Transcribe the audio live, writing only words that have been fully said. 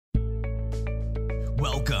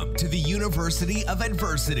Welcome to the University of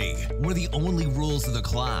Adversity, where the only rules of the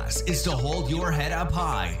class is to hold your head up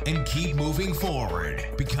high and keep moving forward.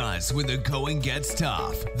 Because when the going gets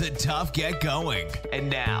tough, the tough get going. And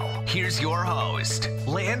now, here's your host,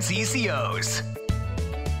 Lance ECOs.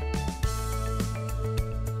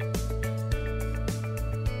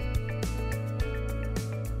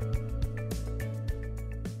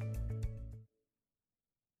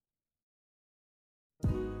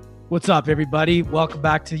 What's up, everybody? Welcome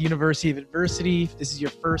back to the University of Adversity. If this is your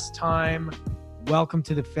first time, welcome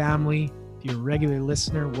to the family. If you're a regular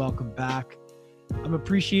listener, welcome back. I'm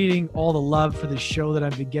appreciating all the love for the show that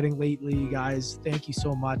I've been getting lately, you guys. Thank you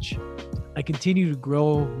so much. I continue to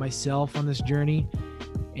grow myself on this journey,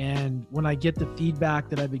 and when I get the feedback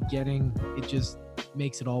that I've been getting, it just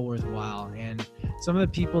makes it all worthwhile. And some of the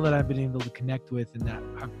people that I've been able to connect with and that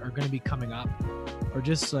are going to be coming up are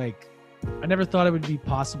just like, I never thought it would be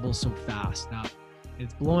possible so fast. Now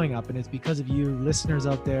it's blowing up, and it's because of you listeners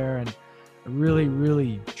out there. And I really,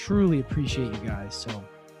 really, truly appreciate you guys. So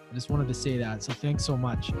I just wanted to say that. So thanks so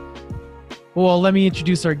much. Well, let me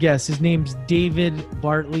introduce our guest. His name's David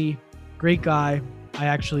Bartley. Great guy. I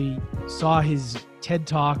actually saw his TED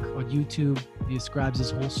Talk on YouTube. He describes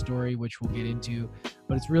his whole story, which we'll get into,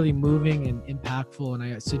 but it's really moving and impactful. And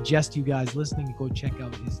I suggest you guys listening to go check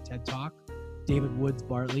out his TED Talk, David Woods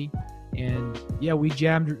Bartley. And yeah, we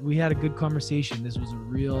jammed, we had a good conversation. He's a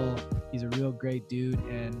real great dude.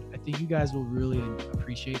 And I think you guys will really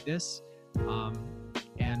appreciate this.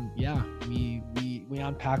 And yeah, we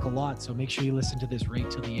unpack a lot. So make sure you listen to this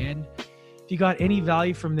right till the end. If you got any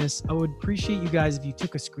value from this, I would appreciate you guys if you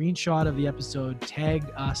took a screenshot of the episode,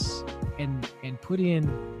 tagged us, and put in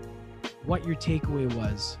what your takeaway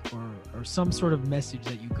was or some sort of message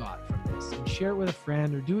that you got from this, and share it with a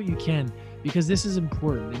friend or do what you can, because this is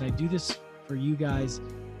important. And I do this for you guys,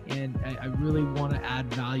 and I really want to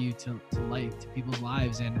add value to life, to people's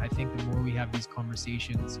lives. And I think the more we have these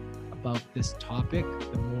conversations about this topic,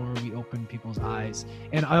 the more we open people's eyes.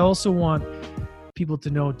 And I also want people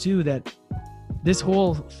to know too that this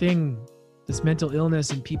whole thing, this mental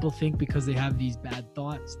illness, and people think because they have these bad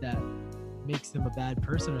thoughts that makes them a bad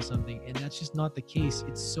person or something, and that's just not the case.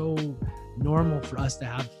 It's so normal for us to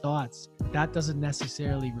have thoughts. That doesn't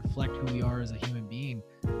necessarily reflect who we are as a human being,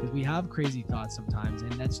 because we have crazy thoughts sometimes,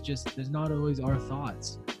 and there's not always our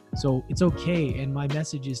thoughts. So it's okay. And my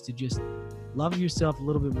message is to just love yourself a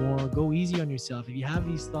little bit more, go easy on yourself. If you have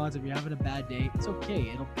these thoughts, if you're having a bad day, it's okay,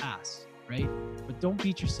 it'll pass, right? But don't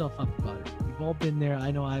beat yourself up about it. We've all been there. I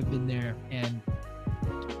know I've been there, and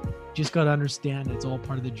just got to understand it's all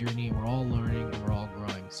part of the journey, and we're all learning and we're all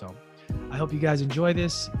growing. So I hope you guys enjoy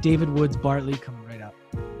this. David Woods Bartley coming right up.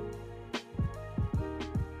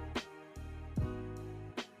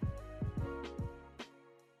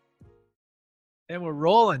 And we're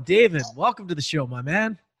rolling. David, welcome to the show, my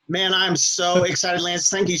man. Man, I'm so excited, Lance.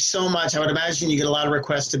 Thank you so much. I would imagine you get a lot of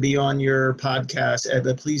requests to be on your podcast,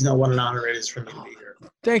 but please know what an honor it is for me to be here.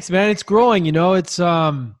 Thanks, man. It's growing. You know, it's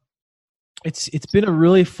been a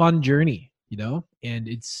really fun journey, you know, and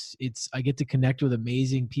I get to connect with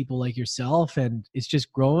amazing people like yourself, and it's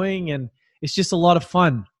just growing, and it's just a lot of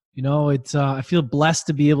fun. You know, I feel blessed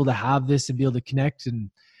to be able to have this and be able to connect and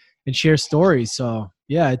share stories. So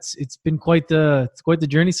yeah, it's been quite the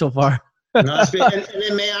journey so far. No, and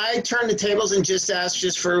then may I turn the tables and just ask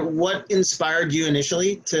for what inspired you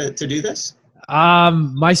initially to do this?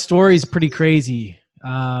 My story is pretty crazy.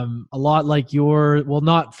 A lot like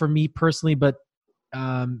not for me personally, but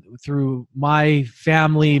through my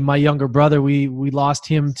family, my younger brother, we lost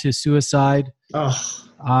him to suicide.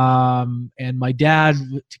 And my dad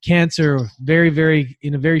to cancer very, very,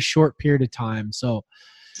 in a very short period of time. So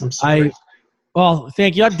I'm sorry. Well,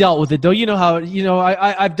 thank you. I've dealt with it though. You know how,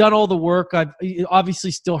 I've done all the work. It obviously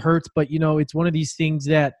still hurts, but it's one of these things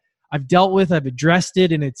that I've dealt with, I've addressed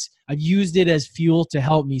it, and I've used it as fuel to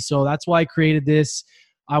help me. So that's why I created this.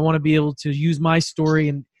 I want to be able to use my story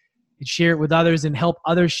and share it with others and help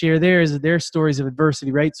others share their stories of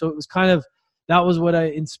adversity, right? So it was that was what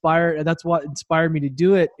that's what inspired me to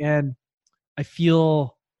do it. And I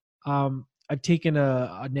feel I've taken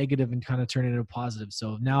a negative and kind of turned it into a positive.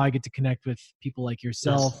 So now I get to connect with people like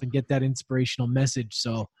yourself and get that inspirational message.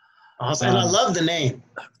 So awesome. And I love the name.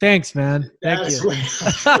 Thanks, man. Thank you.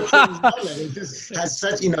 It just has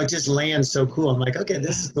such, just lands so cool. I'm like, okay,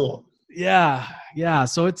 this is cool. Yeah.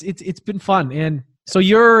 So it's been fun. And so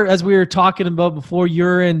you're, as we were talking about before,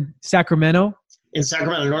 you're in Sacramento. In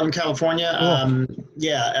Sacramento, Northern California. Cool.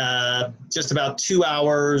 Just about 2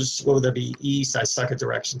 hours. What would that be? East. I suck at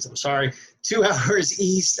directions. I'm sorry. 2 hours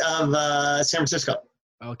east of San Francisco.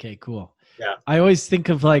 Okay, cool. I always think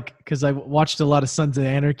of like, because I watched a lot of Sons of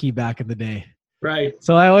Anarchy back in the day. Right.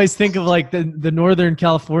 So I always think of like the Northern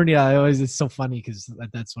California. It's so funny because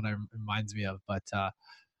that's what it reminds me of.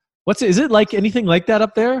 But is it like anything like that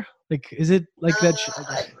up there? Like, is it like that?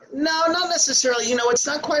 No, not necessarily. It's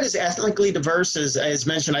not quite as ethnically diverse as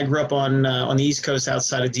mentioned. I grew up on the East Coast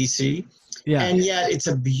outside of DC. Yeah. And yet it's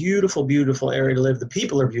a beautiful, beautiful area to live. The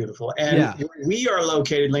people are beautiful. And we are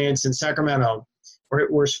located, Lance, in Sacramento.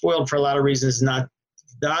 We're spoiled for a lot of reasons, not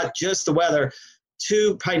just the weather.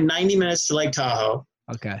 Probably 90 minutes to Lake Tahoe.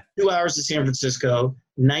 Okay. 2 hours to San Francisco,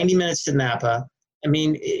 90 minutes to Napa. I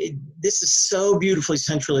mean, this is so beautifully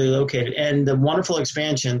centrally located. And the wonderful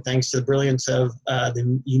expansion, thanks to the brilliance of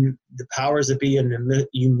the powers that be in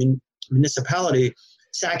the municipality,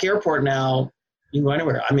 Sac Airport now, you can go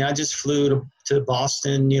anywhere. I mean, I just flew to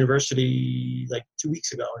Boston University like 2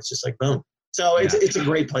 weeks ago. It's just like, boom. So it's a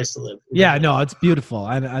great place to live. Yeah, no, it's beautiful.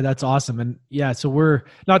 That's awesome. And yeah, so we're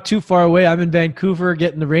not too far away. I'm in Vancouver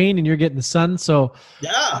getting the rain and you're getting the sun. So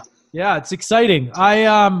yeah, it's exciting.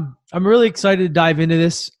 I'm really excited to dive into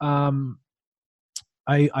this. I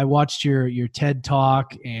watched your TED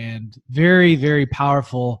Talk and very, very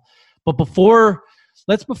powerful. But before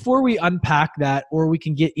we unpack that, or we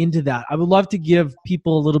can get into that, I would love to give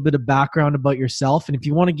people a little bit of background about yourself. And if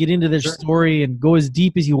you want to get into their story and go as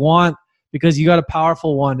deep as you want, because you got a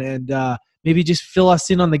powerful one, and maybe just fill us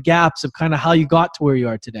in on the gaps of kind of how you got to where you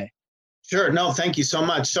are today. Sure. No, thank you so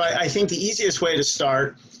much. So I think the easiest way to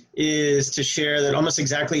start is to share that almost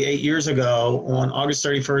exactly 8 years ago, on August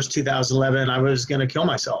 31st, 2011, I was going to kill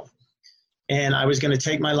myself. And I was going to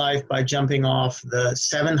take my life by jumping off the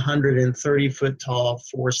 730-foot tall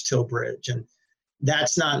Forest Hill Bridge. And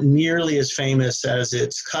that's not nearly as famous as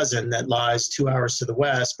its cousin that lies 2 hours to the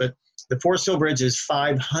west, but the Forest Hill Bridge is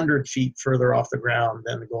 500 feet further off the ground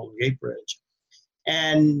than the Golden Gate Bridge.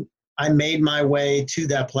 And I made my way to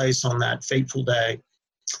that place on that fateful day,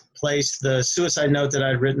 placed the suicide note that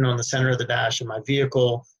I'd written on the center of the dash of my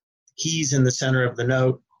vehicle, keys in the center of the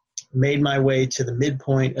note, made my way to the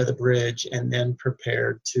midpoint of the bridge, and then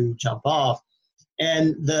prepared to jump off.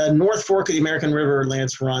 And the North Fork of the American River,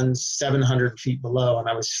 Lance, runs 700 feet below, and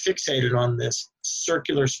I was fixated on this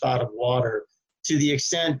circular spot of water to the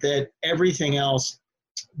extent that everything else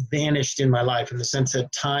vanished in my life, in the sense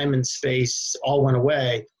that time and space all went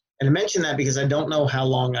away. And I mention that because I don't know how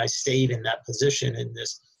long I stayed in that position, in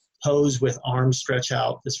this pose with arms stretched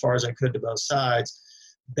out as far as I could to both sides,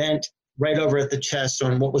 bent right over at the chest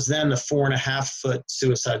on what was then the 4.5-foot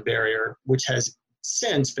suicide barrier, which has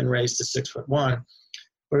since been raised to 6'1".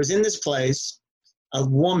 But I was in this place, a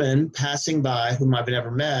woman passing by whom I've never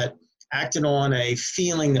met acted on a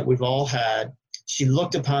feeling that we've all had. She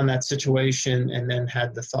looked upon that situation and then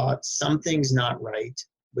had the thought, something's not right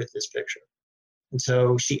with this picture. And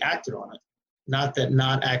so she acted on it. Not that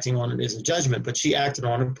not acting on it is a judgment, but she acted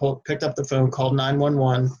on it, picked up the phone, called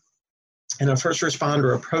 911, and a first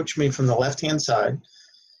responder approached me from the left-hand side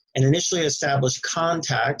and initially established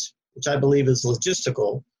contact, which I believe is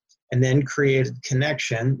logistical, and then created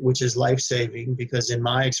connection, which is life-saving, because in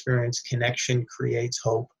my experience, connection creates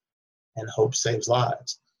hope, and hope saves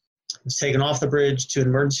lives. I was taken off the bridge to an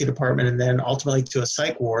emergency department and then ultimately to a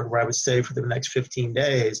psych ward where I would stay for the next 15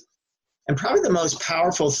 days. And probably the most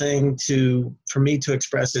powerful thing for me to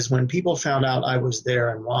express is when people found out I was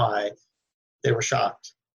there and why, they were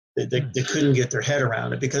shocked. They couldn't get their head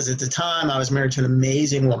around it, because at the time I was married to an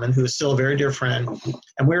amazing woman who is still a very dear friend,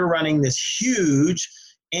 and we were running this huge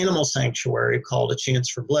animal sanctuary called A Chance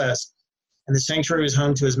for Bliss. And the sanctuary was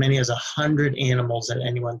home to as many as 100 animals at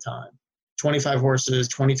any one time. 25 horses,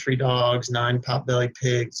 23 dogs, 9 potbelly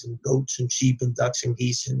pigs, and goats and sheep and ducks and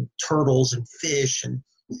geese and turtles and fish and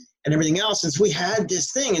everything else. And so we had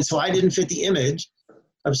this thing. And so I didn't fit the image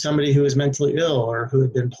of somebody who was mentally ill or who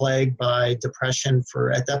had been plagued by depression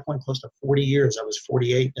for, at that point, close to 40 years. I was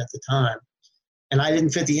 48 at the time. And I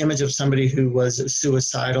didn't fit the image of somebody who was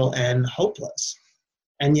suicidal and hopeless.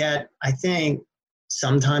 And yet, I think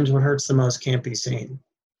sometimes what hurts the most can't be seen.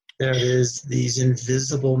 There is these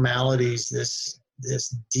invisible maladies, this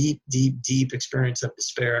deep, deep, deep experience of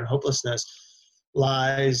despair and hopelessness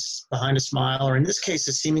lies behind a smile, or in this case,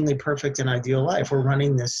 a seemingly perfect and ideal life. We're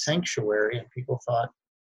running this sanctuary, and people thought,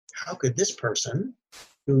 how could this person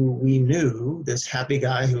who we knew, this happy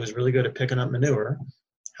guy who was really good at picking up manure,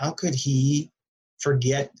 how could he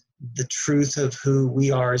forget the truth of who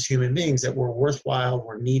we are as human beings, that we're worthwhile,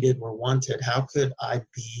 we're needed, we're wanted? How could I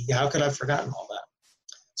have forgotten all that?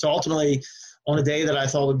 So ultimately, on a day that I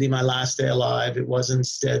thought would be my last day alive, it was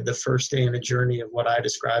instead the first day in a journey of what I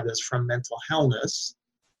described as from mental hellness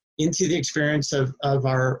into the experience of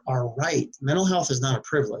our right. Mental health is not a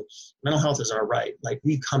privilege. Mental health is our right. Like,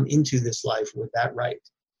 we come into this life with that right.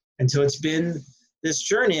 And so it's been this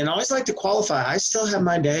journey. And I always like to qualify, I still have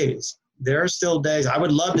my days. There are still days. I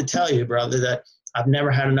would love to tell you, brother, that I've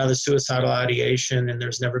never had another suicidal ideation, and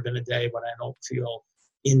there's never been a day when I don't feel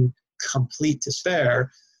in complete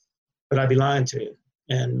despair, but I'd be lying to you.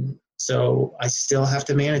 And so I still have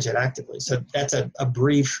to manage it actively. So that's a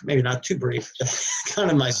brief, maybe not too brief,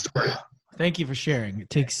 kind of my story. Thank you for sharing. It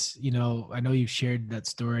takes, I know you've shared that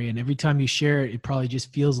story, and every time you share it, it probably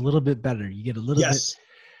just feels a little bit better. You get a little bit,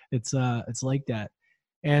 it's like that.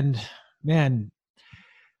 And man,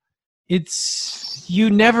 you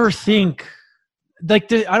never think like,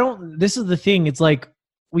 this is the thing. It's like,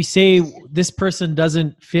 we say this person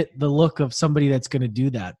doesn't fit the look of somebody that's going to do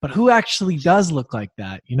that, but who actually does look like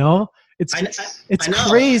that? It's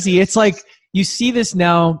crazy. It's like, you see this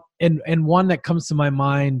now, and one that comes to my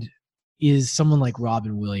mind is someone like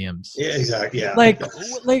Robin Williams. Yeah, exactly. Yeah. Like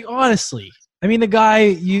honestly, I mean, the guy,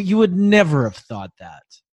 you would never have thought that,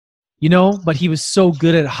 but he was so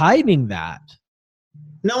good at hiding that.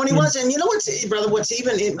 No, and he wasn't. You know what's, brother,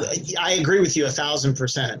 I agree with you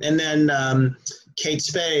 1,000%. And then, Kate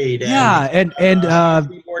Spade. And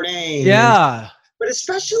Bourdain. Yeah. But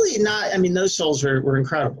especially not, I mean, those souls were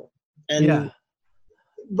incredible. And,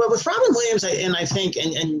 but with Robin Williams, I think,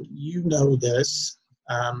 and you know this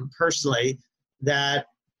personally, that,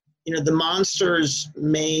 the monster's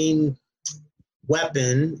main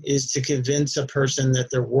weapon is to convince a person that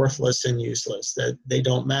they're worthless and useless, that they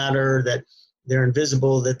don't matter, that they're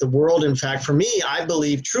invisible, that the world, in fact, for me, I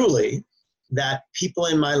believe truly that people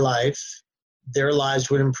in my life, their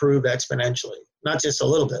lives would improve exponentially, not just a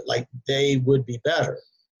little bit, like they would be better.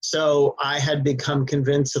 So I had become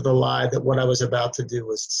convinced of the lie that what I was about to do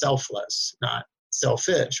was selfless, not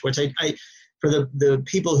selfish, which I for the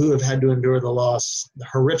people who have had to endure the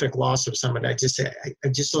horrific loss of somebody, I just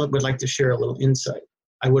would like to share a little insight.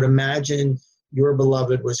 I would imagine your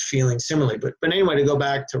beloved was feeling similarly. But anyway, to go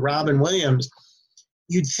back to Robin Williams,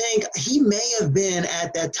 you'd think he may have been,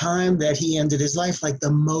 at that time that he ended his life, like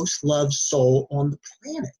the most loved soul on the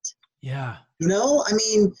planet. Yeah. I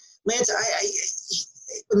mean, Lance,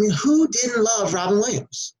 I mean, who didn't love Robin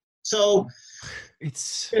Williams? So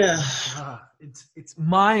it's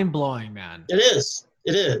mind blowing, man. It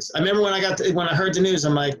is. I remember when I heard the news,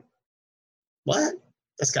 I'm like, what?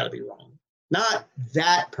 That's got to be wrong. Not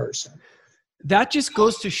that person. That just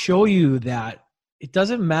goes to show you that it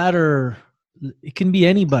doesn't matter. It can be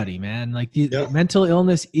anybody, man. Like, mental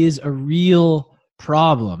illness is a real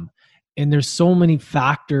problem, and there's so many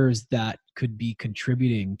factors that could be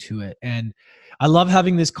contributing to it. And I love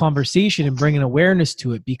having this conversation and bringing awareness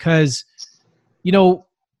to it, because,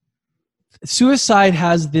 suicide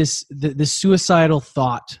has the suicidal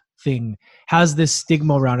thought thing has this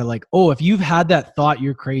stigma around it. Like, oh, if you've had that thought,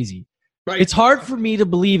 you're crazy. Right. It's hard for me to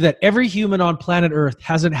believe that every human on planet Earth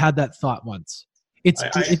hasn't had that thought once. It's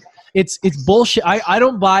bullshit. I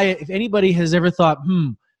don't buy it. If anybody has ever thought,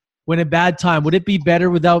 when a bad time, would it be better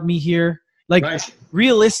without me here? Like,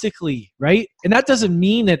 realistically, right? And that doesn't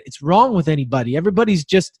mean that it's wrong with anybody. Everybody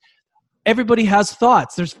has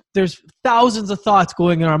thoughts. There's thousands of thoughts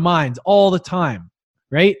going in our minds all the time,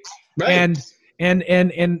 right? And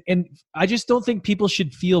I just don't think people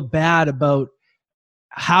should feel bad about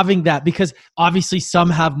having that, because obviously some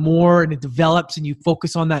have more, and it develops, and you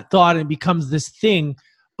focus on that thought, and it becomes this thing.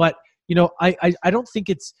 But I don't think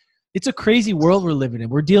it's a crazy world we're living in.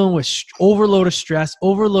 We're dealing with overload of stress,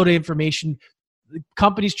 overload of information.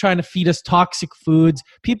 Companies trying to feed us toxic foods.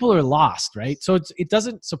 People are lost, right? So it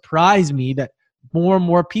doesn't surprise me that more and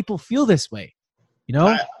more people feel this way.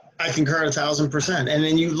 I concur 1,000%. And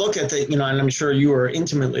then you look at and I'm sure you are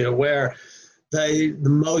intimately aware, the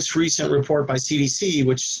most recent report by CDC,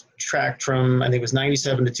 which tracked from, I think it was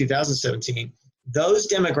 97 to 2017, those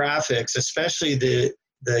demographics, especially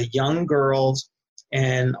the young girls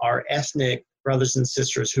and our ethnic brothers and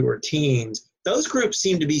sisters who are teens, those groups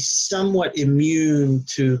seem to be somewhat immune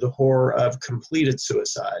to the horror of completed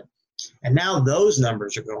suicide. And now those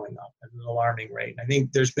numbers are going up at an alarming rate. I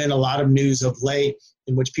think there's been a lot of news of late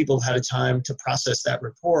in which people have had a time to process that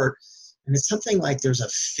report. And it's something like there's a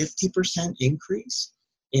 50% increase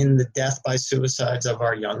in the death by suicides of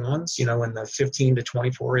our young ones, in the 15 to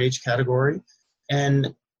 24 age category.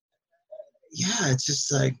 And it's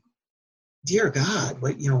just like, dear God,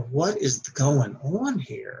 what is going on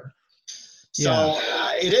here? So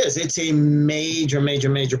it is. It's a major, major,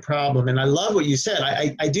 major problem. And I love what you said.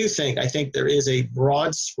 I think there is a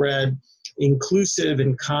broad spread, inclusive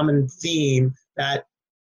and common theme that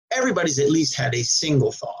everybody's at least had a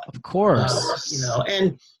single thought. Of course.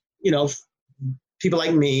 And people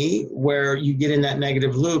like me, where you get in that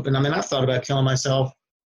negative loop. And I mean, I've thought about killing myself,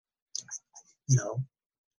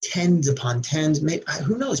 tens upon tens, maybe,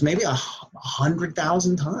 who knows, maybe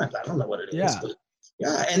 100,000 times. I don't know what it is. Yeah. But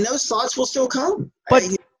yeah. And those thoughts will still come.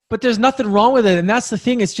 But there's nothing wrong with it. And that's the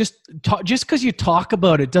thing. It's just because you talk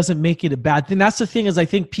about it doesn't make it a bad thing. That's the thing, is I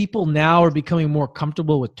think people now are becoming more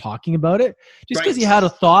comfortable with talking about it. Just because you had a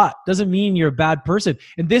thought doesn't mean you're a bad person.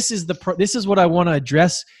 And this is what I want to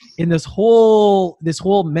address in this whole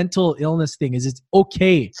mental illness thing, is it's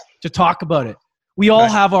okay to talk about it. We all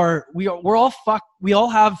have we're all fucked. We all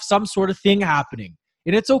have some sort of thing happening,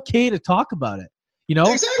 and it's okay to talk about it.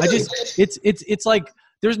 Exactly. It's like,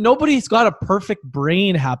 nobody's got a perfect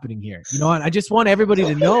brain happening here, and I just want everybody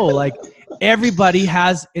to know, like, everybody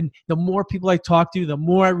has, and the more people I talk to, the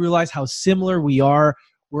more I realize how similar we are.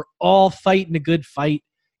 We're all fighting a good fight.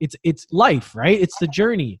 It's life, right? It's the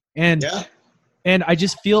journey. And I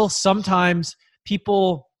just feel sometimes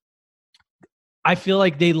I feel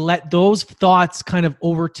like they let those thoughts kind of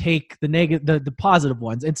overtake the negative, the positive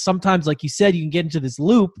ones. And sometimes, like you said, you can get into this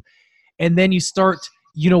loop, and then you start,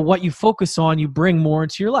 what you focus on, you bring more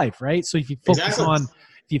into your life, right? So if you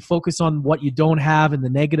focus on what you don't have and the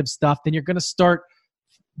negative stuff, then you're going to start,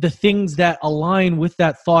 the things that align with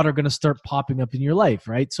that thought are going to start popping up in your life,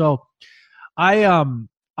 right? So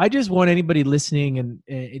I just want anybody listening and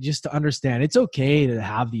just to understand, it's okay to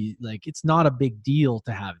have these, like, it's not a big deal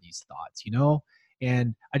to have these thoughts,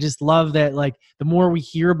 And I just love that, like, the more we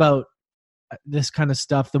hear about this kind of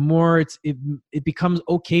stuff, the more it becomes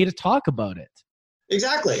okay to talk about it.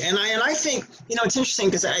 Exactly. And I think, it's interesting,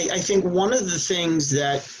 because I think one of the things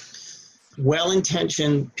that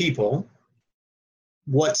well-intentioned people,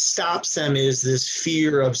 what stops them is this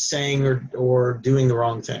fear of saying or doing the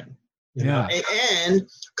wrong thing. And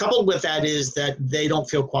coupled with that is that they don't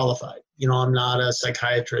feel qualified. I'm not a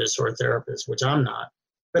psychiatrist or a therapist, which I'm not.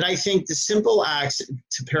 But I think the simple acts,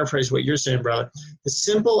 to paraphrase what you're saying, brother, the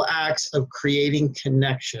simple acts of creating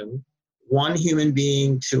connection, one human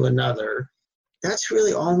being to another, that's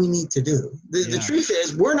really all we need to do. The truth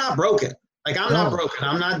is, we're not broken. Like, I'm not broken.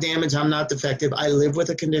 I'm not damaged. I'm not defective. I live with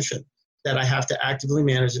a condition that I have to actively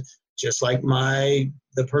manage, just like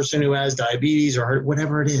the person who has diabetes or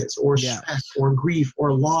whatever it is, or stress or grief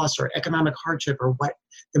or loss or economic hardship or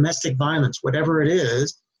domestic violence, whatever it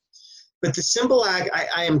is. But the simple act,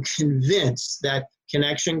 I am convinced that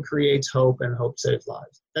connection creates hope, and hope saves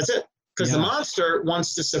lives. That's it. Because the monster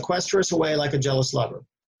wants to sequester us away like a jealous lover.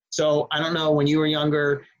 So I don't know, when you were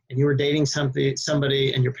younger and you were dating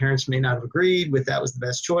somebody and your parents may not have agreed with that was the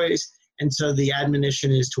best choice. And so the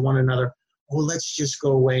admonition is to one another, let's just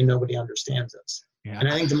go away. Nobody understands us. Yeah. And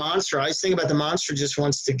I think I think about the monster just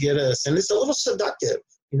wants to get us. And it's a little seductive,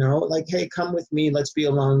 like, hey, come with me. Let's be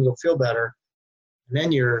alone. You'll feel better. And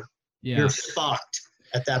then you're fucked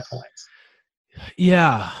at that point.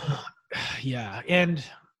 Yeah. Yeah. And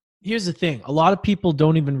here's the thing. A lot of people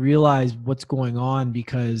don't even realize what's going on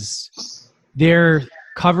because they're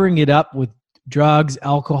covering it up with drugs,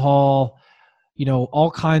 alcohol,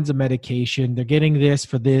 all kinds of medication. They're getting this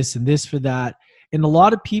for this and this for that. And a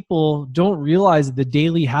lot of people don't realize the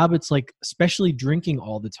daily habits, like especially drinking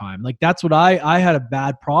all the time. Like, that's what I had a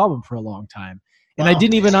bad problem for a long time. And I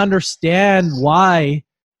didn't even understand why,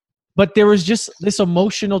 but there was just this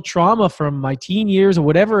emotional trauma from my teen years or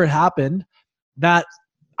whatever had happened that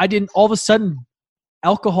I didn't, all of a sudden,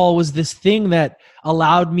 alcohol was this thing that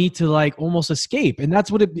allowed me to, like, almost escape. And that's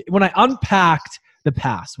when I unpacked the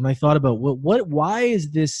past, when I thought about why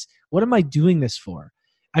is this, what am I doing this for?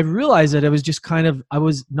 I realized that it was just I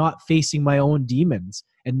was not facing my own demons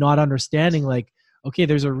and not understanding, like, okay,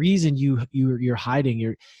 there's a reason you're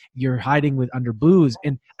hiding, you're hiding under booze.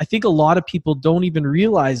 And I think a lot of people don't even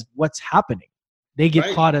realize what's happening. They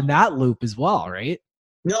get caught in that loop as well, right?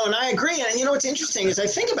 No, and I agree. And what's interesting is I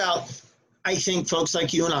think folks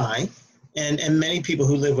like you and I, and many people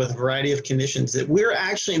who live with a variety of conditions, that we're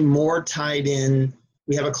actually more tied in.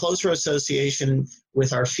 We have a closer association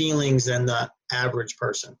with our feelings than the average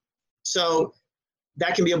person. So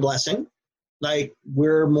that can be a blessing. Like,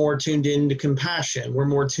 we're more tuned into compassion. We're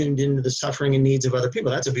more tuned into the suffering and needs of other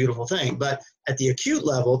people. That's a beautiful thing. But at the acute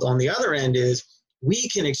level, on the other end, is we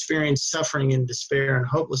can experience suffering and despair and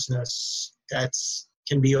hopelessness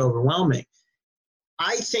can be overwhelming.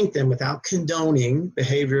 I think then, without condoning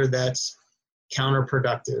behavior that's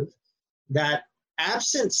counterproductive, that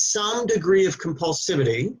absent some degree of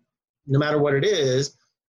compulsivity, no matter what it is,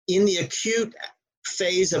 in the acute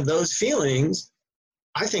phase of those feelings,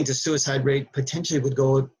 I think the suicide rate potentially would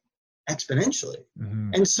go exponentially.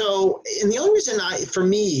 And so, and the only reason for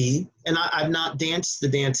me, and I've not danced the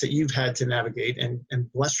dance that you've had to navigate,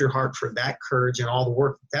 and bless your heart for that courage and all the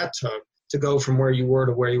work that took to go from where you were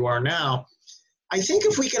to where you are now. I think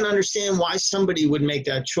if we can understand why somebody would make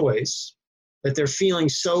that choice, that they're feeling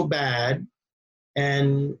so bad,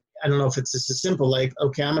 and I don't know if it's just as simple, like,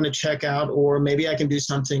 okay, I'm going to check out, or maybe I can do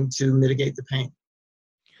something to mitigate the pain.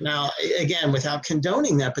 Now, again, without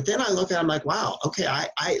condoning that, but then I look at it, I'm like, wow, okay, I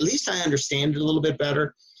at least I understand it a little bit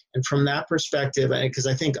better. And from that perspective, because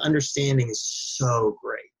I think understanding is so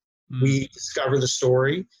great. We discover the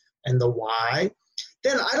story and the why.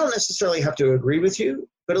 Then I don't necessarily have to agree with you,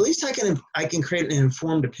 but at least I can create an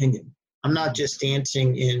informed opinion. I'm not just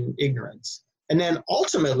dancing in ignorance. And then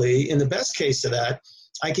ultimately, in the best case of that,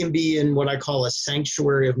 I can be in what I call a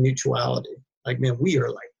sanctuary of mutuality. Like, man, we are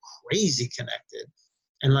like crazy connected.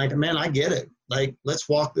 And like, man, I get it. Like, let's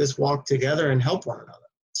walk this walk together and help one another.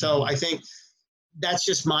 So I think that's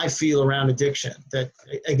just my feel around addiction. That,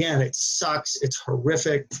 again, it sucks. It's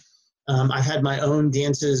horrific. I've had my own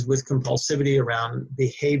dances with compulsivity around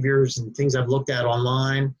behaviors and things I've looked at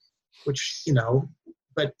online, which,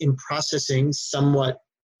 but in processing somewhat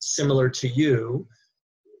similar to you,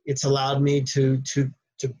 it's allowed me to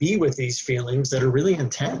be with these feelings that are really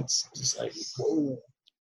intense. Just like, whoa.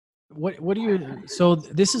 What do you? So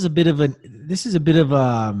this is a bit of an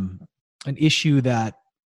issue that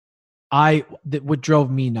what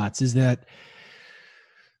drove me nuts is that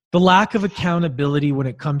the lack of accountability when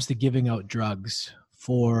it comes to giving out drugs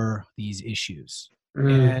for these issues.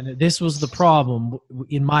 And this was the problem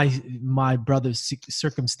in my brother's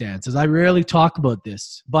circumstances. I rarely talk about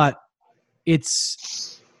this, but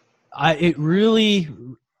I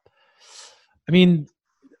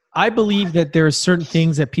believe that there are certain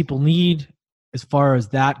things that people need as far as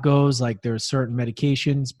that goes. Like, there are certain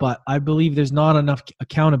medications, but I believe there's not enough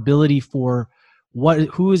accountability for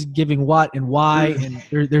who is giving what and why.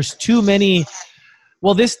 And there's too many,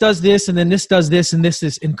 well, this does this, and then this does this, and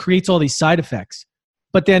this, and creates all these side effects.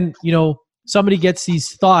 But then, somebody gets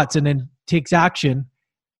these thoughts and then takes action.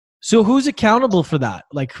 So who's accountable for that?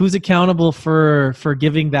 Like, who's accountable for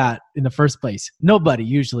giving that in the first place? Nobody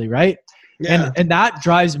usually, right? Yeah. And that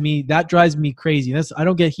drives me crazy. I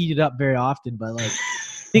don't get heated up very often, but like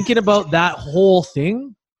thinking about that whole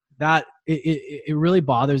thing, that it really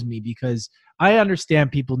bothers me, because I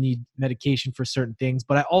understand people need medication for certain things,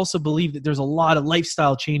 but I also believe that there's a lot of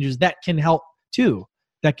lifestyle changes that can help too,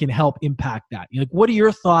 that can help impact that. Like, what are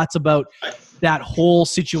your thoughts about that whole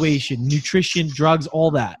situation? Nutrition, drugs,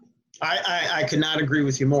 all that. I could not agree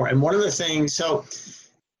with you more. And one of the things, so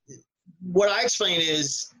what I explain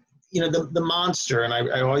is, the monster, and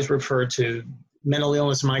I always refer to mental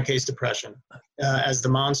illness, in my case, depression, as the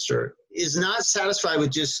monster, is not satisfied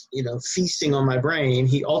with just, feasting on my brain.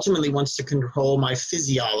 He ultimately wants to control my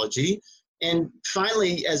physiology. And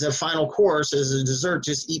finally, as a final course, as a dessert,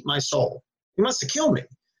 just eat my soul. He wants to kill me.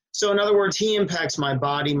 So in other words, he impacts my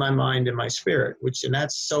body, my mind, and my spirit, and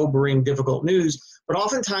that's sobering, difficult news. But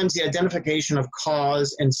oftentimes the identification of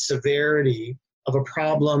cause and severity of a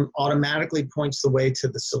problem automatically points the way to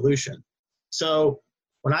the solution. So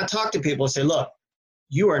when I talk to people, I say, look,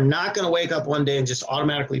 you are not going to wake up one day and just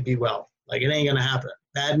automatically be well. Like, it ain't going to happen.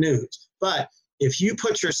 Bad news. But if you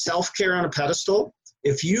put your self-care on a pedestal,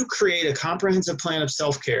 if you create a comprehensive plan of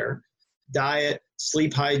self-care, diet,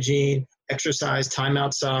 sleep hygiene, exercise, time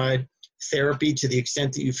outside, therapy to the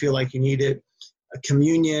extent that you feel like you need it, a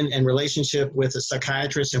communion and relationship with a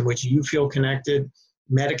psychiatrist in which you feel connected,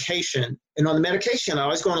 medication. And on the medication, I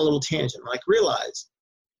always go on a little tangent. Like, realize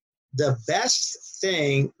the best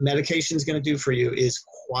thing medication is going to do for you is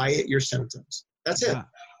quiet your symptoms. That's it.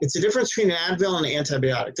 It's the difference between an Advil and an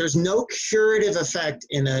antibiotic. There's no curative effect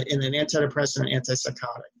in an antidepressant or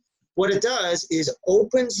antipsychotic. What it does is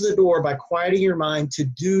opens the door by quieting your mind to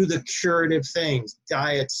do the curative things: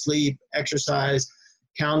 diet, sleep, exercise,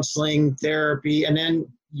 counseling, therapy, and then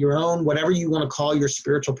your own, whatever you want to call your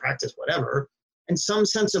spiritual practice, whatever, and some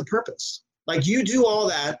sense of purpose. Like, you do all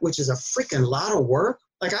that, which is a freaking lot of work.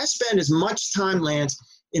 Like, I spend as much time, Lance,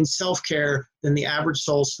 in self-care than the average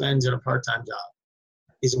soul spends in a part-time job.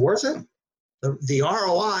 Is it worth it? The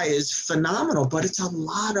ROI is phenomenal, but it's a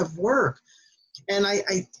lot of work. And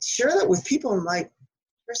I share that with people. I'm like,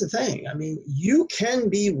 here's the thing. I mean, you can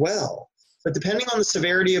be well, but depending on the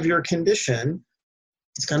severity of your condition,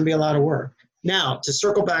 it's going to be a lot of work. Now, to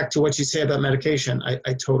circle back to what you say about medication,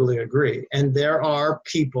 I totally agree. And there are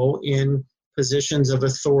people in positions of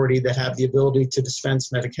authority that have the ability to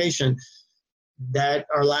dispense medication that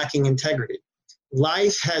are lacking integrity.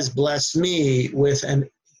 Life has blessed me with an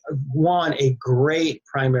one, a great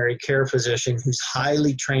primary care physician who's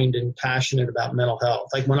highly trained and passionate about mental health.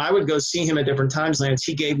 Like when I would go see him at different times, Lance,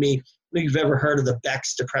 he gave me, if you've ever heard of the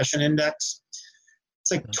Beck's Depression Index.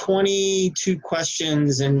 It's like 22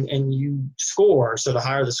 questions and you score. So the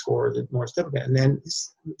higher the score, the more it's difficult. And then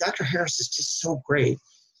Dr. Harris is just so great.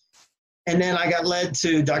 And then I got led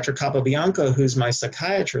to Dr. Capobianco, who's my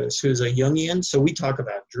psychiatrist, who's a Jungian. So we talk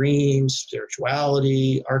about dreams,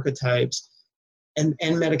 spirituality, archetypes, and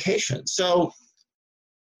medication. So,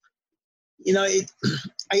 you know,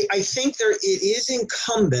 I think it is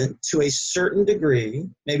incumbent to a certain degree,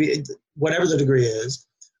 maybe whatever the degree is,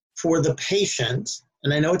 for the patient,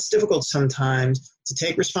 and I know it's difficult sometimes, to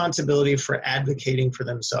take responsibility for advocating for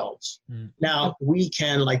themselves. Mm. Now, we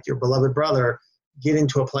can, like your beloved brother, get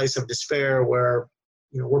into a place of despair where,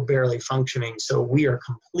 you know, we're barely functioning. So we are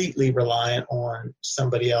completely reliant on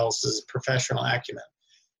somebody else's professional acumen.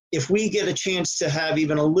 If we get a chance to have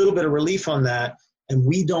even a little bit of relief on that, and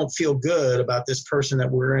we don't feel good about this person that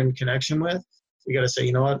we're in connection with, we got to say,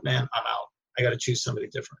 you know what, man, I'm out. I got to choose somebody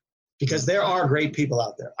different. Because there are great people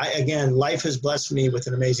out there. Again, life has blessed me with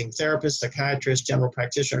an amazing therapist, psychiatrist, general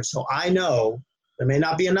practitioner. So I know there may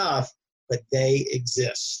not be enough, but they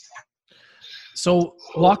exist. So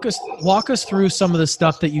walk us through some of the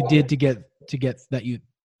stuff that you did to get that you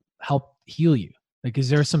helped heal you. Like, is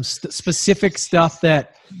there some specific stuff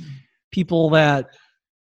that people that,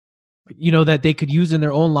 you know, that they could use in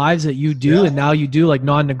their own lives that you do, and now you do, like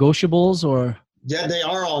non-negotiables? Or yeah, they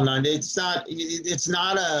are all it's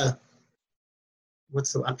not a,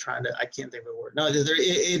 I can't think of a word. No,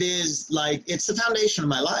 it is like, it's the foundation of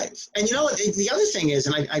my life. And you know what, the other thing is,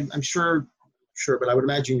 and I'm sure, but I would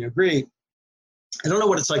imagine you agree, I don't know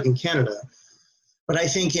what it's like in Canada, but I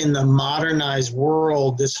think in the modernized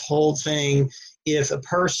world, this whole thing, if a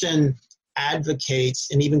person advocates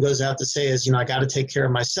and even goes out to say, is, you know, I got to take care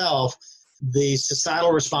of myself, the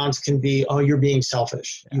societal response can be, oh, you're being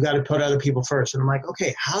selfish. You got to put other people first. And I'm like,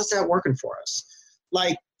 okay, how's that working for us?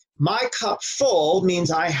 Like, my cup full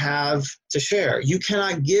means I have to share. You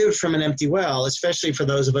cannot give from an empty well, especially for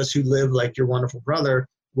those of us who live like your wonderful brother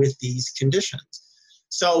with these conditions.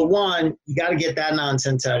 So one, you got to get that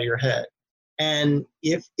nonsense out of your head. And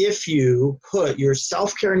if you put your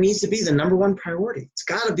self-care needs to be the number one priority, it's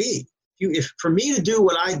got to be. If for me to do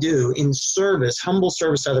what I do in service, humble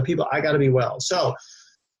service to other people, I got to be well. So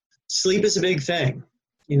sleep is a big thing.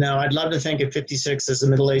 You know, I'd love to think at 56 as a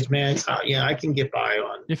middle-aged man, yeah, I can get by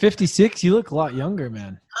on. You're 56. You look a lot younger,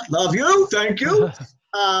 man. I love you. Thank you.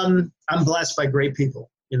 I'm blessed by great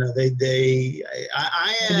people. You know,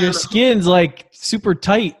 I am. And your skin's like super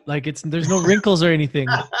tight. Like there's no wrinkles or anything.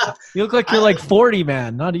 You look like you're like 40,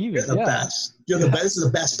 man. Not even. You're the best. You're the best. This is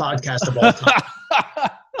the best podcast of all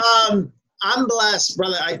time. I'm blessed,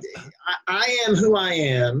 brother. I am who I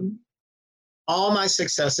am. All my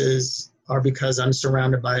successes are because I'm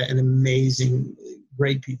surrounded by an amazing,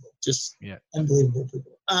 great people. Just unbelievable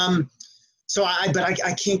people. So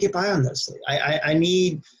I can't get by on this. I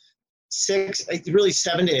need 7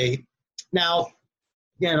 to 8. Now,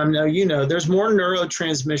 again, I know you know, there's more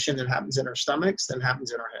neurotransmission that happens in our stomachs than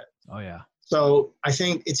happens in our head. Oh, yeah. So I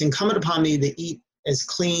think it's incumbent upon me to eat as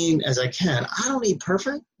clean as I can. I don't eat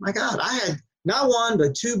perfect. My God, I had not 1,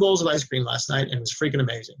 but 2 bowls of ice cream last night, and it was freaking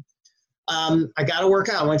amazing. I got to work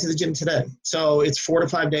out. I went to the gym today. So it's 4 to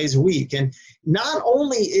 5 days a week. And not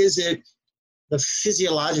only is it the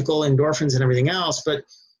physiological endorphins and everything else, but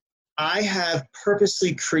I have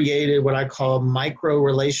purposely created what I call micro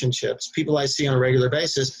relationships, people I see on a regular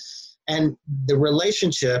basis. And the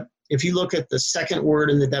relationship, if you look at the second word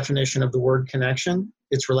in the definition of the word connection,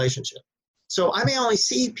 it's relationship. So I may only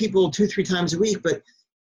see people 2-3 times a week, but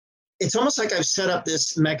it's almost like I've set up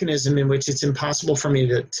this mechanism in which it's impossible for me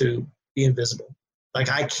to be invisible. Like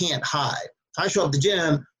I can't hide. If I show up at the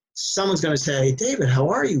gym, someone's going to say, David, how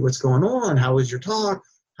are you? What's going on? How was your talk?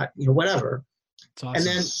 Whatever. Awesome. And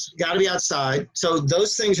then got to be outside. So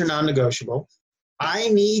those things are non-negotiable. I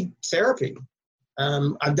need therapy.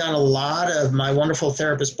 I've done a lot of my wonderful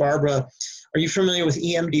therapist, Barbara. Are you familiar with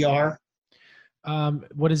EMDR?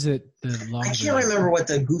 What is it? I can't remember what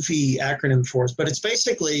the goofy acronym for is, but it's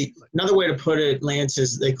basically, another way to put it, Lance,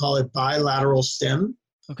 is they call it bilateral stim.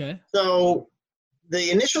 Okay. So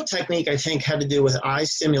the initial technique, I think, had to do with eye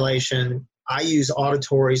stimulation. I use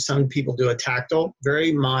auditory. Some people do a tactile,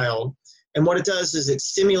 very mild. And what it does is it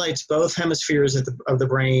stimulates both hemispheres of the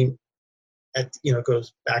brain.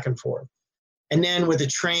 Goes back and forth. And then with a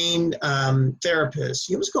trained therapist,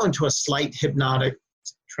 you almost go into a slight hypnotic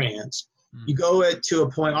trance. You go to a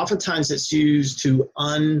point, oftentimes it's used to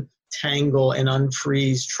untangle and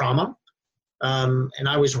unfreeze trauma. And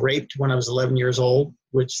I was raped when I was 11 years old.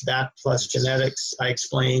 which that plus genetics, I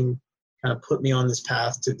explained, kind of put me on this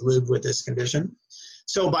path to live with this condition.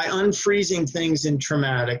 So by unfreezing things in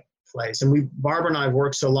traumatic place, and Barbara and I have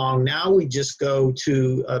worked so long, now we just go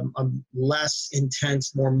to a less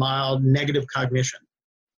intense, more mild negative cognition.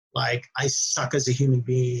 Like, I suck as a human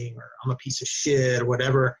being, or I'm a piece of shit, or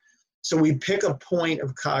whatever. So we pick a point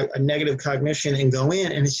of a negative cognition and go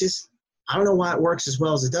in, and it's just, I don't know why it works as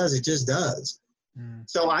well as it does. It just does.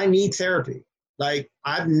 So I need therapy. Like,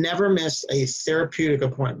 I've never missed a therapeutic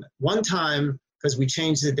appointment. One time, because we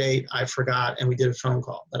changed the date, I forgot, and we did a phone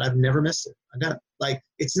call, but I've never missed it. I don't, like,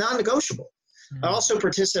 it's non-negotiable. I also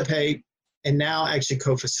participate and now actually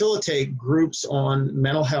co-facilitate groups on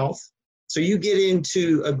mental health. So you get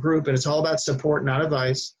into a group, and it's all about support, not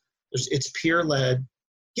advice. It's peer-led.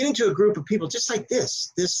 Get into a group of people just like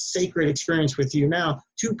this sacred experience with you now,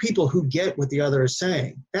 two people who get what the other is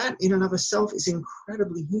saying. That in and of itself is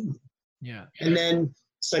incredibly healing. Yeah. And then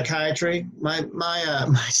psychiatry. My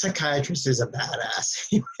psychiatrist is a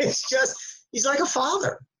badass. It's just, he's like a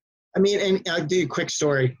father. I mean, and I'll do a quick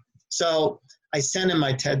story. So I sent him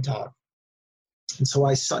my TED Talk. And so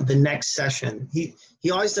I saw the next session. He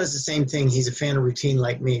always does the same thing. He's a fan of routine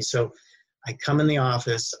like me. So I come in the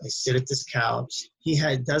office, I sit at this couch. He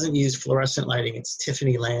doesn't use fluorescent lighting. It's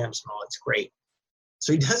Tiffany lamps and all. It's great.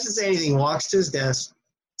 So he doesn't say anything, walks to his desk,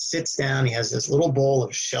 sits down. He has this little bowl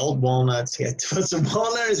of shelled walnuts. He puts some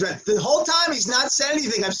walnut in his mouth. The whole time he's not said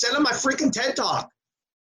anything. I've sent him my freaking TED Talk.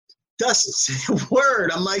 Doesn't say a word.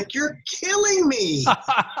 I'm like, you're killing me.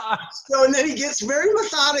 So, and then he gets very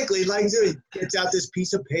methodically, like, he gets out this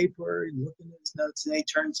piece of paper and looking at his notes, and he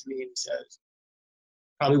turns to me and he says,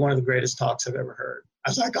 probably one of the greatest talks I've ever heard. I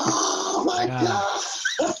was like, oh my God.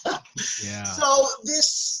 Yeah. So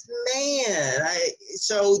this man,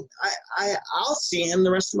 I'll see him the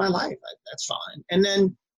rest of my life. That's fine. And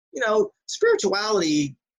then,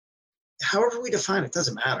 spirituality, however we define it,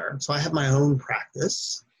 doesn't matter. So I have my own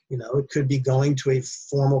practice. It could be going to a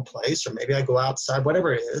formal place, or maybe I go outside,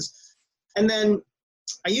 whatever it is. And then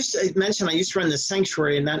I used to run this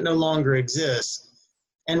sanctuary, and that no longer exists.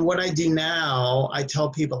 And what I do now, I tell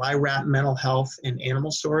people I wrap mental health in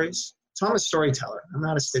animal stories. So I'm a storyteller. I'm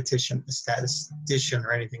not a statistician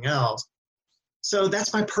or anything else. So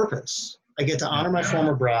that's my purpose. I get to honor my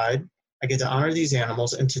former bride. I get to honor these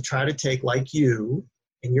animals, and to try to take, like you,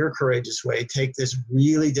 in your courageous way, take this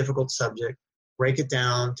really difficult subject, break it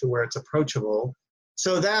down to where it's approachable.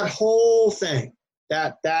 So that whole thing,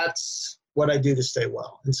 that's what I do to stay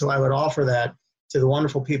well. And so I would offer that to the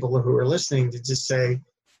wonderful people who are listening, to just say,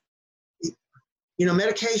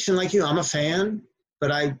 medication, like you, I'm a fan,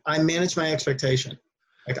 but I manage my expectation.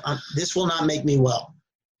 Like, this will not make me well.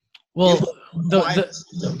 Well, the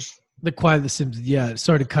quiet the symptoms. Yeah,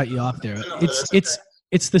 sorry to cut you off there.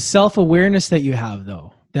 It's the self-awareness that you have,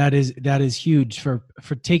 though. That is huge for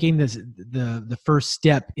taking the first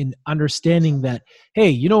step in understanding that, hey,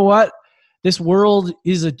 you know what? This world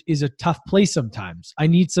is a tough place sometimes. I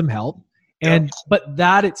need some help. But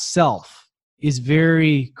that itself is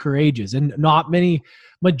very courageous, and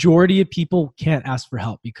majority of people can't ask for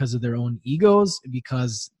help because of their own egos,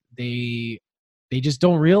 because they just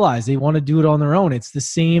don't realize they want to do it on their own. It's the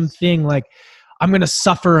same thing. Like, I'm going to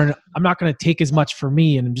suffer and I'm not going to take as much for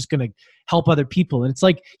me, and I'm just going to help other people. And it's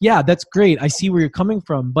like, yeah, that's great. I see where you're coming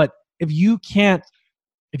from. But if you can't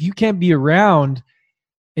be around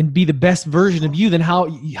and be the best version of you, then how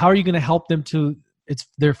are you going to help them to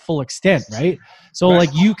their full extent, right? So right. Like,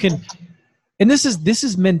 you can, and this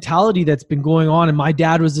is mentality that's been going on. And my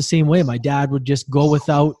dad was the same way. My dad would just go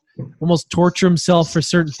without, almost torture himself for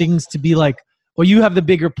certain things, to be like, well, you have the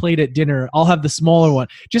bigger plate at dinner, I'll have the smaller one.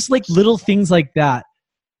 Just like little things like that,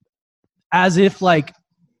 as if like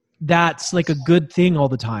that's like a good thing all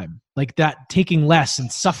the time. Like that, taking less and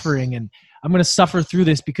suffering, and I'm going to suffer through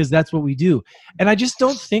this because that's what we do. And I just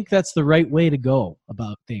don't think that's the right way to go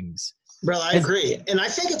about things. Bro, I agree. And I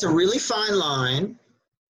think it's a really fine line,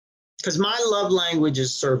 because my love language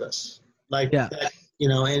is service. Like, yeah. That,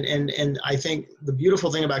 and I think the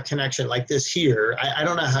beautiful thing about connection like this here, I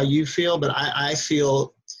don't know how you feel, but I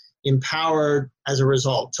feel empowered as a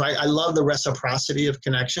result. So I love the reciprocity of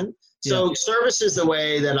connection. So yeah. Service is the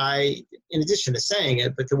way that in addition to saying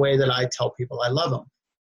it, but the way that I tell people I love them.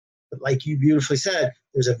 But like you beautifully said,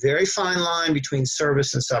 there's a very fine line between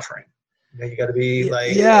service and suffering. You got to be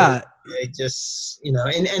like, yeah, just, and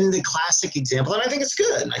the classic example, and I think it's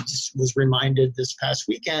good. And I just was reminded this past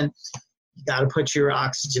weekend, you got to put your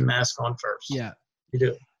oxygen mask on first. Yeah, you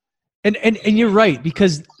do. And you're right,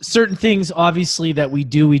 because certain things, obviously, that we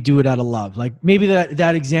do it out of love. Like maybe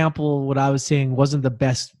that example, what I was saying, wasn't the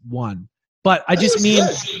best one, but I just mean,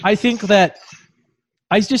 good. I think that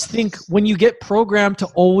I just think when you get programmed to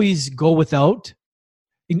always go without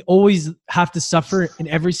and always have to suffer in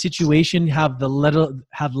every situation, have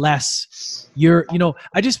less,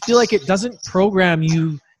 I just feel like it doesn't program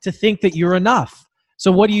you to think that you're enough.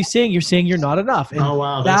 So what are you saying? You're saying you're not enough. And oh,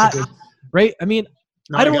 wow. That's a good, right? I mean,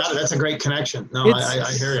 no, I got it. That's a great connection. No,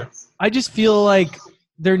 I hear you. I just feel like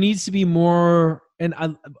there needs to be more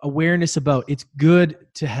awareness about it's good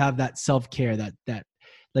to have that self-care, that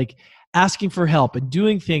like asking for help and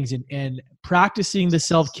doing things and practicing the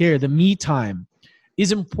self-care, the me time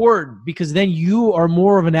is important because then you are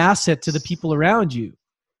more of an asset to the people around you.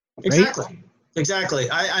 Right? Exactly.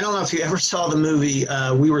 I don't know if you ever saw the movie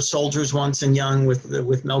We Were Soldiers Once and Young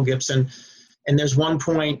with Mel Gibson. And there's one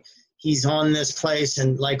point he's on this place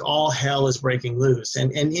and like all hell is breaking loose.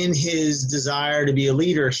 And in his desire to be a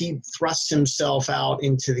leader, he thrusts himself out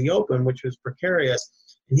into the open, which was precarious.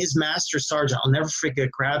 And his master sergeant, I'll never forget,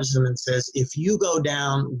 grabs him and says, if you go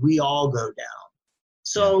down, we all go down.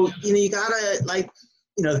 So, you gotta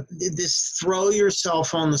this throw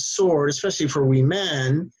yourself on the sword, especially for we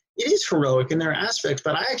men, it is heroic in their aspects,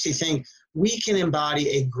 but I actually think we can embody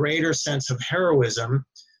a greater sense of heroism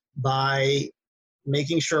by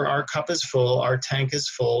making sure our cup is full, our tank is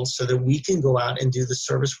full, so that we can go out and do the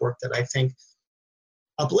service work that I think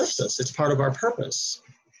uplifts us. It's part of our purpose.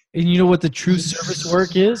 And you know what the true service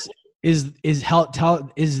work is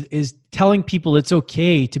telling people it's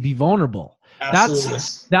okay to be vulnerable. Absolutely.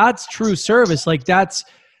 That's true service. Like that's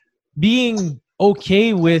being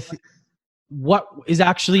okay with what is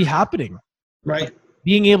actually happening. Right.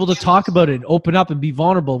 Being able to talk about it, open up and be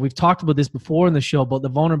vulnerable. We've talked about this before in the show about the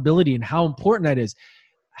vulnerability and how important that is.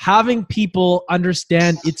 Having people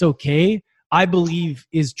understand it's okay, I believe,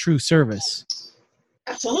 is true service.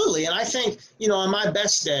 Absolutely. And I think, on my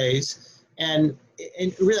best days, and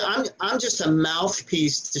really, I'm just a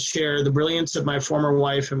mouthpiece to share the brilliance of my former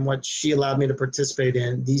wife and what she allowed me to participate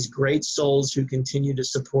in, these great souls who continue to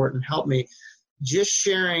support and help me, just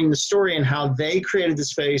sharing the story and how they created the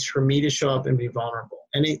space for me to show up and be vulnerable.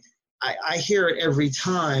 And I hear it every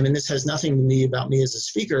time, and this has nothing to me about me as a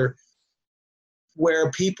speaker,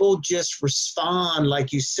 where people just respond,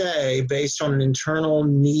 like you say, based on an internal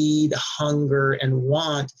need, hunger, and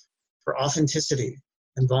want for authenticity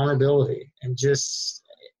and vulnerability. And just,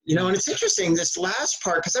 and it's interesting, this last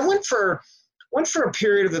part, because I went for a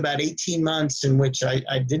period of about 18 months in which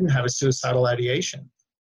I didn't have a suicidal ideation.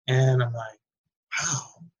 And I'm like, wow,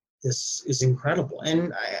 this is incredible.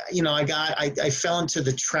 And I fell into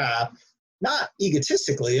the trap, not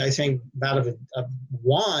egotistically, I think out of a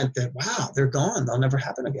want that, wow, they're gone. They'll never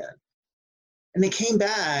happen again. And they came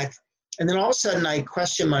back. And then all of a sudden I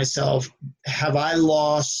questioned myself, have I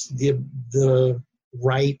lost the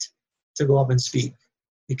right to go up and speak?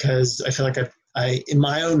 Because I feel like I in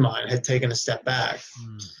my own mind, had taken a step back.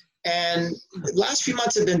 And the last few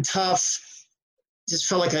months have been tough. Just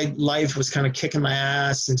felt like life was kind of kicking my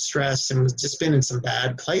ass and stress and was just been in some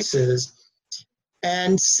bad places.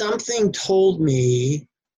 And something told me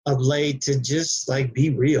of late to just like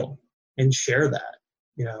be real and share that,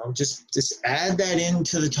 just add that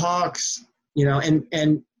into the talks,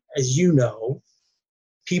 and as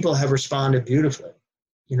people have responded beautifully,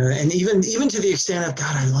 and even to the extent of,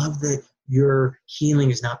 God, I love that your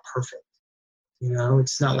healing is not perfect.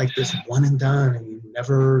 It's not like this one and done and you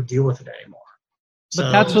never deal with it anymore.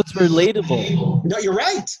 But that's what's relatable. No, you're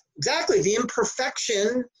right. Exactly. The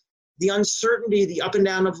imperfection, the uncertainty, the up and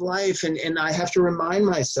down of life. And I have to remind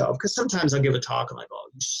myself, because sometimes I'll give a talk, I'm like, oh,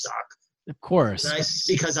 you suck. Of course.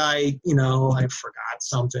 Because I forgot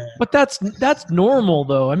something. But that's normal,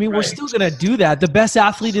 though. I mean, We're still going to do that. The best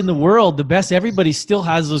athlete in the world, everybody still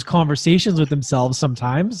has those conversations with themselves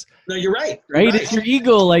sometimes. No, you're right. Right? It's your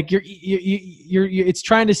ego. Like you're it's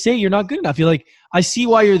trying to say you're not good enough. You're like, I see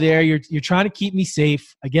why you're there. You're trying to keep me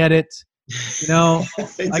safe. I get it.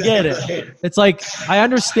 Exactly. I get it. It's like, I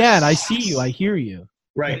understand. I see you. I hear you.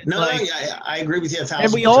 Right. No, I agree with you 1,000%.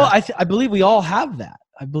 And we all, I believe we all have that.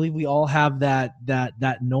 I believe we all have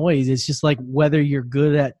that noise. It's just like whether you're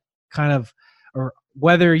good at or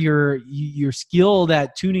whether you're skilled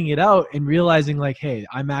at tuning it out and realizing like, hey,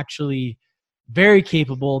 I'm actually very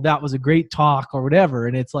capable. That was a great talk or whatever.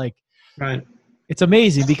 And it's like, right. It's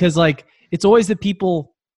amazing because like, it's always the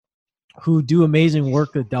people who do amazing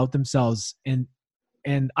work that doubt themselves. And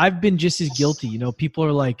I've been just as guilty, people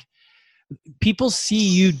are like, people see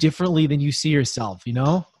you differently than you see yourself,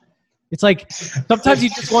 It's like sometimes you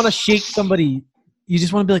just want to shake somebody. You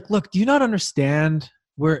just want to be like, look, do you not understand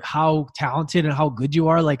how talented and how good you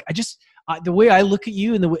are? Like, the way I look at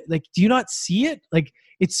you and the way, like, do you not see it? Like,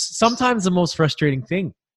 it's sometimes the most frustrating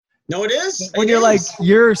thing No, it is. When It you're like, is.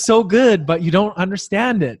 you're so good, but you don't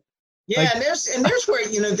understand it. Yeah, Like- and there's where,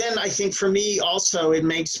 then I think for me also it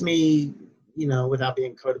makes me, without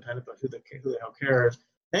being codependent, but who the hell cares?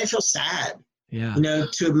 Then I feel sad, Yeah.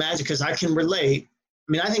 to imagine, because I can relate.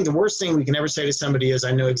 I mean, I think the worst thing we can ever say to somebody is,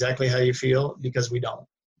 I know exactly how you feel, because we don't.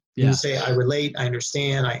 Yeah. You say, I relate, I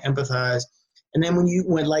understand, I empathize. And then when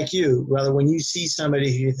you see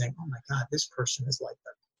somebody who you think, oh my God, this person is like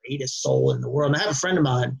the greatest soul in the world. And I have a friend of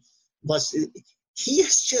mine, he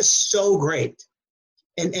is just so great.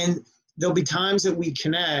 And there'll be times that we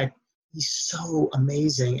connect. He's so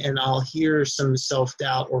amazing. And I'll hear some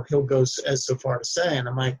self-doubt, or he'll go so far to say, and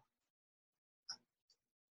I'm like,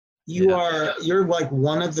 you're like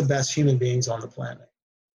one of the best human beings on the planet.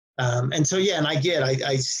 And so, and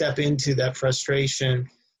I step into that frustration,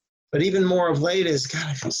 but even more of late is, God,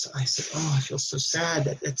 I feel so sad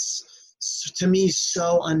that it's, to me,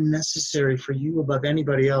 so unnecessary for you above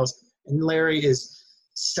anybody else. And Larry is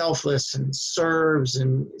selfless and serves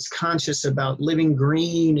and is conscious about living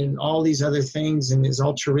green and all these other things, and is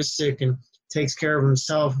altruistic and takes care of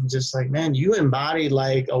himself. I'm just like, man, you embody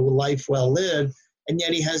like a life well lived, and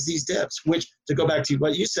yet he has these dips, which, to go back to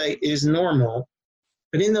what you say, is normal.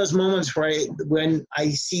 But in those moments when I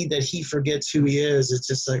see that he forgets who he is, it's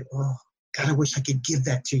just like, oh, God, I wish I could give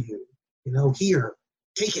that to you. Here,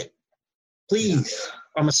 take it, please.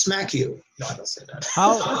 I'm going to smack you. No, I don't say that.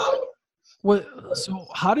 So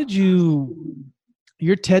how did your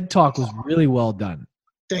TED Talk was really well done.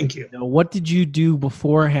 Thank you. What did you do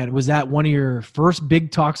beforehand? Was that one of your first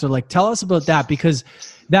big talks? Or tell us about that, because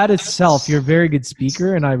that itself, you're a very good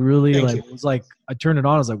speaker. And I really I turned it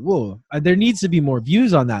on. I was like, whoa, there needs to be more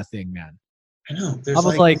views on that thing, man. I know.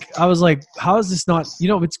 I was like, how is this not,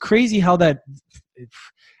 it's crazy how that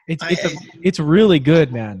it's really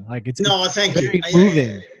good, man. Thank you. Very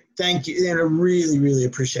moving. Thank you. And I really, really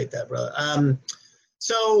appreciate that, brother.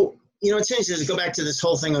 So, it's interesting to go back to this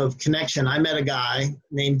whole thing of connection. I met a guy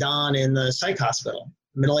named Don in the psych hospital,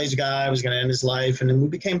 middle-aged guy, was going to end his life, and then we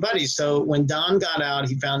became buddies. So when Don got out,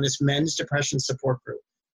 he found this men's depression support group.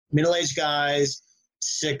 Middle-aged guys,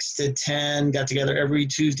 6 to 10, got together every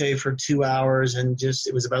Tuesday for 2 hours, and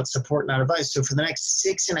it was about support, not advice. So for the next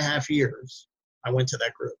 6.5 years, I went to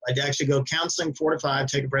that group. I'd actually go counseling 4 to 5,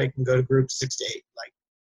 take a break, and go to group 6 to 8,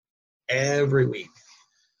 every week.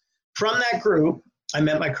 From that group, I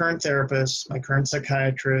met my current therapist, my current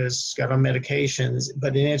psychiatrist, got on medications.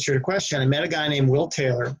 But in answer to your question, I met a guy named Will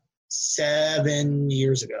Taylor 7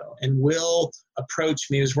 years ago. And Will approached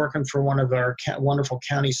me. He was working for one of our wonderful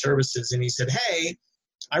county services. And he said, hey,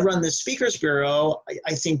 I run this speakers bureau.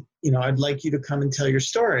 I think, I'd like you to come and tell your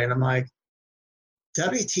story. And I'm like,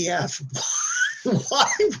 WTF? Why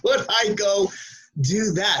would I go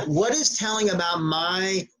do that? What is telling about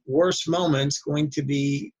my worst moments going to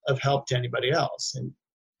be of help to anybody else? And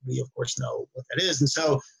we, of course, know what that is. And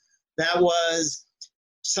so that was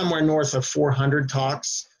somewhere north of 400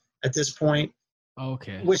 talks at this point.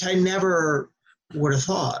 Okay. Which I never would have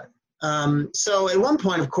thought. So at one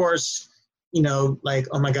point, of course, oh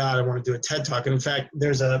my God, I want to do a TED Talk. And in fact,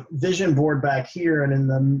 there's a vision board back here, and in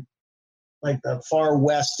the far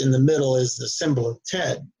west in the middle is the symbol of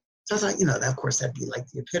TED. So I thought, of course, that'd be like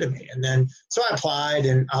the epitome. And then, so I applied,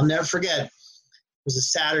 and I'll never forget, it was a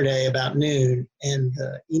Saturday about noon, and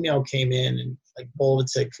the email came in and bolded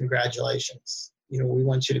said, congratulations. We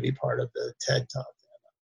want you to be part of the TED Talk.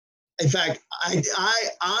 In fact, I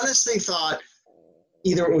honestly thought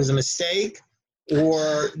either it was a mistake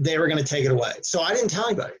or they were going to take it away. So I didn't tell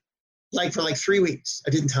anybody. For 3 weeks, I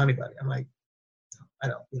didn't tell anybody. I'm like, I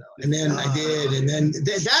don't, and then I did. And then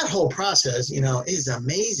that whole process, is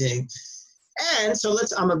amazing. And so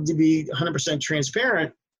I'm going to be 100%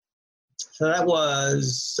 transparent. So that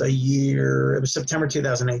was it was September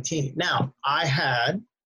 2018. Now, I had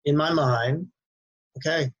in my mind,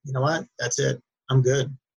 okay, you know what? That's it. I'm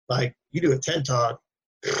good. You do a TED Talk.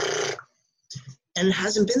 And it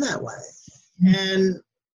hasn't been that way. And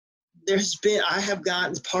I have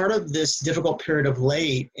gotten part of this difficult period of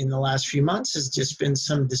late in the last few months has just been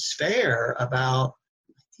some despair about,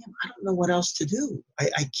 I don't know what else to do.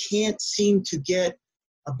 I can't seem to get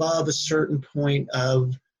above a certain point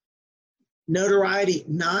of notoriety,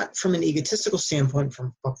 not from an egotistical standpoint,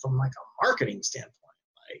 but from a marketing standpoint.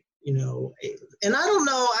 And I don't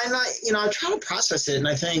know, I try to process it, and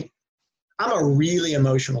I think I'm a really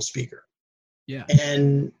emotional speaker. Yeah.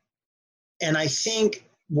 And I think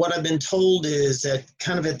what I've been told is that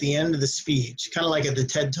kind of at the end of the speech, kind of like at the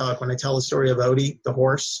TED Talk when I tell the story of Odie, the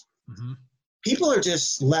horse, people are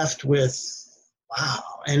just left with, wow.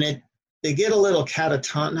 And they get a little not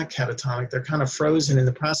catatonic, they're kind of frozen in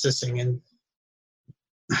the processing. And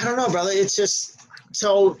I don't know, brother. It's just,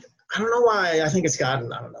 so I don't know why. I think it's gotten,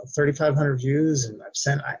 3,500 views, and I've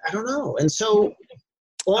sent, I don't know. And so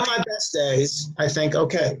on my best days, I think,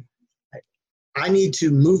 okay, I need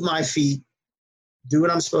to move my feet, do what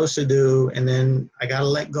I'm supposed to do, and then I got to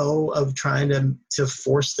let go of trying to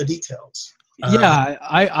force the details. Yeah,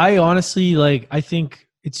 I honestly, like, I think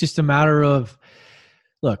it's just a matter of,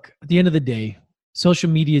 look, at the end of the day,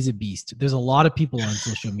 social media is a beast. There's a lot of people on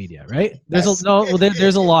social media, right? There's a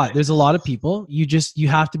lot. There's a lot of people. You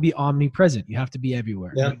have to be omnipresent. You have to be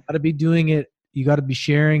everywhere. Yeah. You got to be doing it. You got to be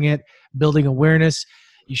sharing it, building awareness.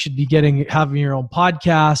 You should be having your own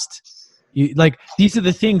podcast. These are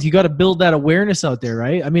the things you got to build that awareness out there,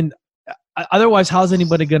 right? I mean, otherwise, how's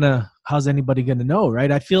anybody gonna know,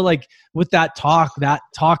 right? I feel like with that talk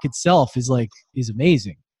itself is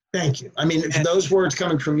amazing. Thank you. I mean, those words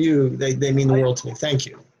coming from you, they mean the world to me. Thank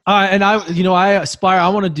you. And I aspire, I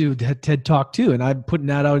want to do TED Talk too. And I'm putting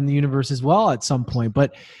that out in the universe as well at some point,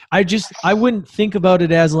 but I wouldn't think about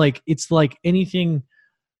it as like, it's like anything,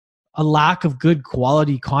 a lack of good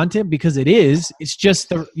quality content, because it is, it's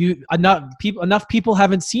just enough people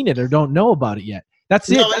haven't seen it or don't know about it yet. That's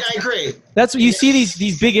it. I agree. That's what you see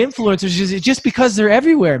these big influencers just because they're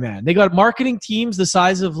everywhere, man. They got marketing teams the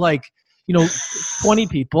size of 20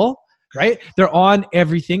 people, right? They're on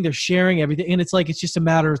everything. They're sharing everything. And it's just a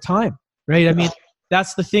matter of time, right? I mean,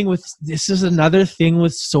 that's the thing this is another thing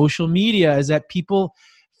with social media, is that people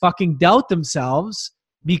fucking doubt themselves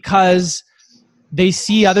because they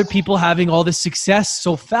see other people having all this success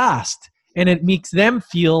so fast. And it makes them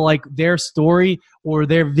feel like their story or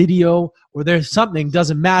their video or their something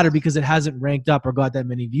doesn't matter because it hasn't ranked up or got that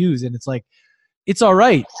many views. And it's like, it's all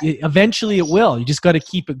right. Eventually it will. You just got to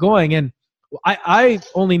keep it going. And I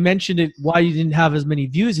only mentioned it why you didn't have as many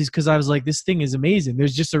views is because I was like, this thing is amazing.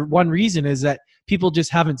 There's just one reason, is that people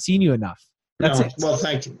just haven't seen you enough. That's it. Well,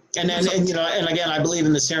 thank you. And again, I believe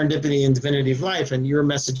in the serendipity and divinity of life, and your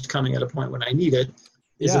message coming at a point when I need it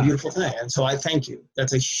is a beautiful thing. And so I thank you.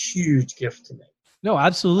 That's a huge gift to me. No,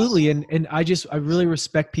 absolutely. And I really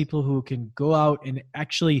respect people who can go out and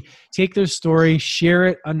actually take their story, share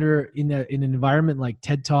it in an environment like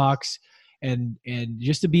TED Talks, and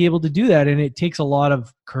just to be able to do that. And it takes a lot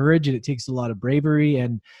of courage and it takes a lot of bravery.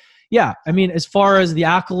 And yeah, I mean, as far as the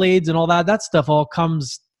accolades and all that stuff all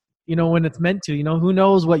comes, when it's meant to, who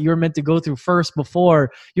knows what you're meant to go through first before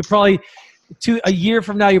you probably a year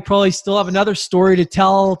from now, you probably still have another story to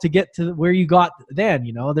tell to get to where you got then,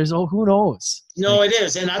 who knows? No, it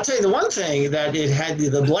is. And I'll tell you the one thing that it had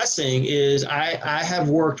the blessing is I have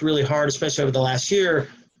worked really hard, especially over the last year,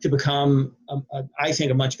 to become, I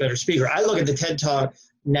think, a much better speaker. I look at the TED Talk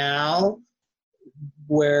now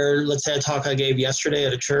where, let's say, a talk I gave yesterday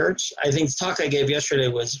at a church. I think the talk I gave yesterday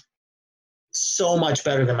was so much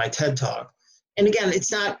better than my TED Talk. And again,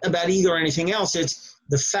 it's not about ego or anything else. It's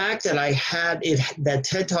the fact that that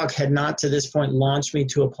TED Talk had not to this point launched me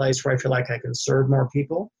to a place where I feel like I can serve more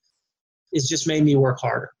people. It's just made me work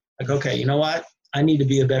harder. Like, okay, you know what? I need to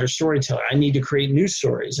be a better storyteller. I need to create new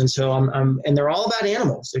stories. And so and they're all about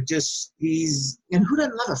animals. They're just and who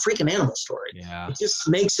doesn't love a freaking animal story? Yeah. It just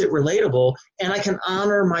makes it relatable, and I can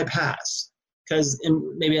honor my past. Because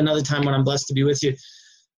maybe another time when I'm blessed to be with you,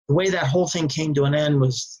 the way that whole thing came to an end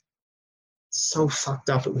was so fucked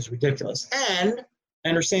up. It was ridiculous. And I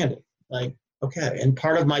understand it. Like, okay. And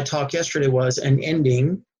part of my talk yesterday was an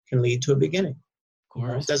ending can lead to a beginning. Of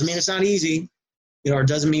course. Doesn't mean it's not easy, or it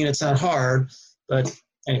doesn't mean it's not hard. But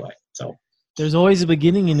anyway, so. There's always a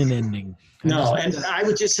beginning and an ending. No, and I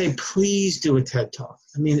would just say, please do a TED Talk.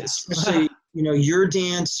 I mean, especially, your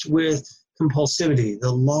dance with compulsivity,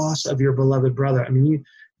 the loss of your beloved brother. I mean, you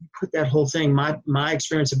put that whole thing, my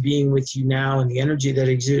experience of being with you now and the energy that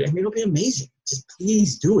exudes, I mean, it'll be amazing. Just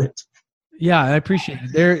please do it. Yeah, I appreciate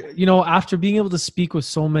it. After being able to speak with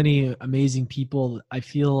so many amazing people, I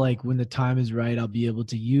feel like when the time is right, I'll be able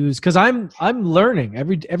to use, because I'm learning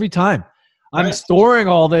every time. I'm storing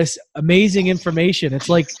all this amazing information. It's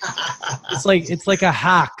like a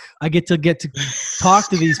hack. I get to talk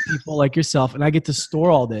to these people like yourself, and I get to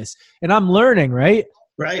store all this, and I'm learning, right?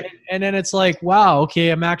 Right. And then it's like, wow, okay,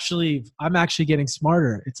 I'm actually getting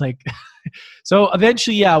smarter. It's like, so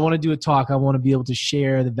eventually, yeah, I want to do a talk. I want to be able to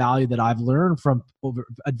share the value that I've learned from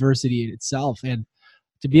adversity itself, and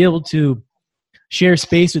to be able to share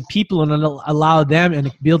space with people and allow them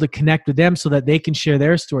and be able to connect with them so that they can share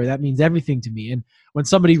their story. That means everything to me. And when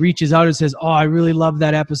somebody reaches out and says, oh, I really love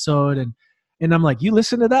that episode. And I'm like, you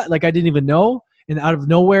listen to that? Like, I didn't even know. And out of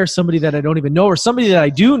nowhere, somebody that I don't even know, or somebody that I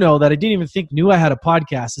do know that I didn't even think knew I had a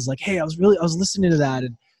podcast is like, hey, I was listening to that.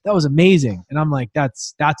 And that was amazing. And I'm like,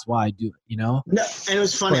 that's why I do it, you know? No, and it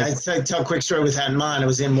was funny. I tell a quick story with that in mind. I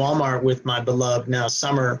was in Walmart with my beloved now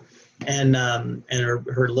Summer and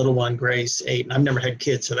her little one, Grace, 8. And I've never had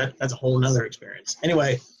kids, so that's a whole nother experience.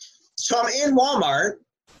 Anyway, so I'm in Walmart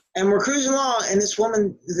and we're cruising along, and this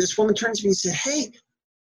woman turns to me and said, "Hey,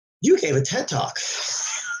 you gave a TED Talk."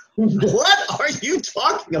 What are you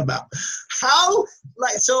talking about? How?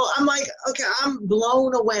 So I'm like, okay, I'm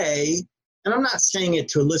blown away. And I'm not saying it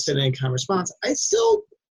to elicit any kind of response. I still,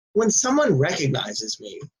 when someone recognizes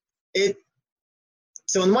me,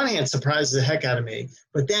 so on one hand, it surprises the heck out of me.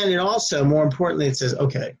 But then it also, more importantly, it says,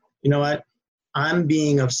 okay, you know what? I'm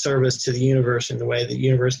being of service to the universe in the way the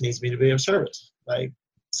universe needs me to be of service. Like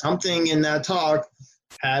something in that talk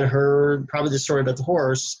had her, probably the story about the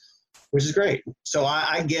horse, which is great. So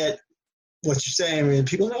I get what you're saying. I mean,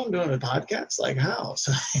 people know I'm doing a podcast. Like how?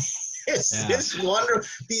 So it's wonderful.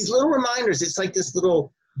 These little reminders. It's like this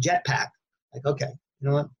little jetpack. Like, okay, you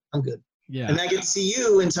know what? I'm good. Yeah. And I get to see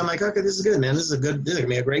you, and so I'm like, okay, this is good, man. This is gonna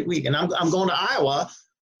be a great week. And I'm going to Iowa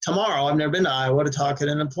tomorrow. I've never been to Iowa to talk at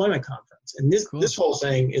an employment conference. And this whole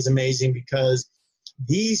thing is amazing because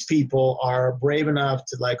these people are brave enough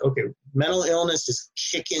to like, okay, mental illness is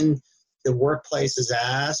kicking the workplace's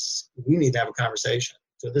ass. We need to have a conversation.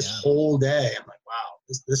 So this whole day, I'm like, wow,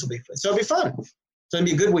 this will be fun. So it'll be fun. So it'll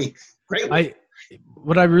be a good week. Great week.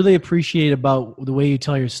 What I really appreciate about the way you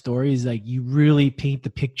tell your story is like you really paint the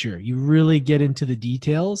picture. You really get into the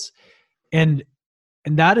details. And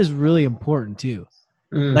that is really important too.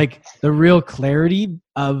 Like the real clarity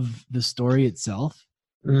of the story itself.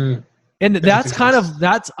 And that's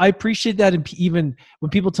I appreciate that. Even when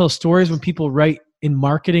people tell stories, when people write in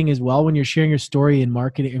marketing as well, when you're sharing your story in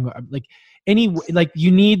marketing, like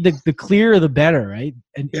you need the clearer, the better. Right.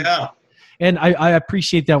 And I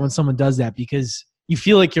appreciate that when someone does that because you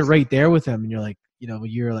feel like you're right there with them and you're like, you know,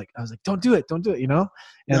 I was like, don't do it, you know?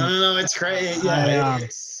 And no, it's great. Yeah.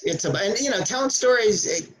 And you know, telling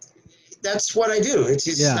stories, that's what I do. It's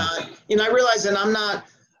just not, you know, I realize that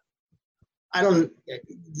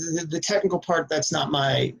the technical part, that's not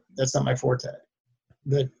my forte.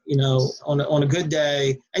 But, you know, on a good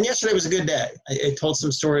day, and yesterday was a good day. I told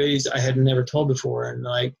some stories I had never told before, and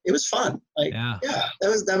like it was fun. Like,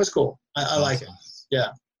 that was cool. I like it. Yeah.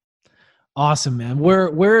 Awesome, man. Where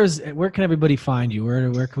can everybody find you?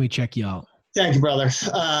 Where can we check you out? Thank you, brother.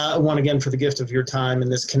 One again for the gift of your time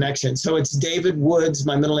and this connection. So it's David Woods.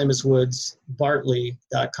 My middle name is Woods,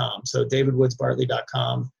 Bartley.com. So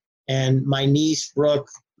davidwoodsbartley.com. And my niece, Brooke,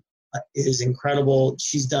 is incredible.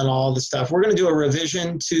 She's done all the stuff. We're going to do a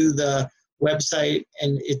revision to the website.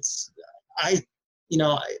 And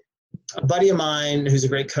a buddy of mine who's a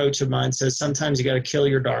great coach of mine says sometimes you got to kill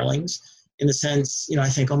your darlings in the sense, you know, I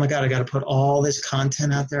think, oh my God, I got to put all this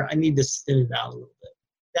content out there. I need to thin it out a little bit.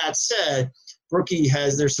 That said, Brookie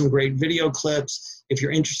there's some great video clips. If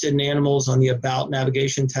you're interested in animals, on the About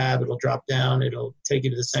navigation tab, it'll drop down. It'll take you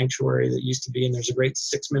to the sanctuary that used to be, and there's a great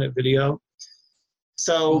 6-minute video.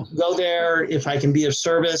 So go there if I can be of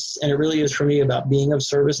service, and it really is for me about being of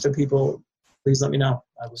service to people. Please let me know.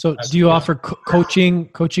 Do you offer coaching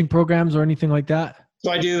programs or anything like that? So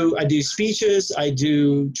I do speeches, I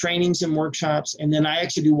do trainings and workshops, and then I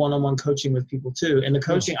actually do one-on-one coaching with people too. And the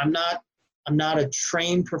coaching, I'm not a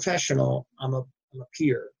trained professional. I'm a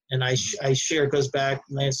peer, and I share. It goes back,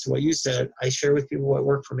 Lance, to what you said. I share with people what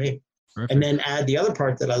worked for me. Perfect. And then add the other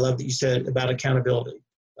part that I love that you said about accountability.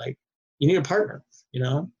 Like you need a partner. You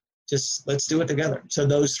know, just let's do it together. So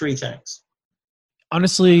those 3 things.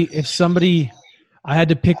 Honestly, I had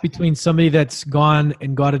to pick between somebody that's gone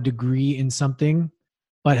and got a degree in something,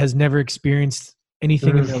 but has never experienced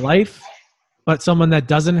anything in their life, but someone that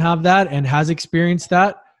doesn't have that and has experienced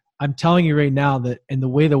that, I'm telling you right now that in the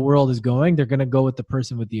way the world is going, they're going to go with the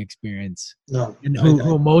person with the experience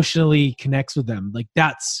who emotionally connects with them. Like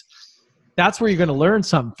that's where you're going to learn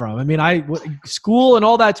something from. I mean, school and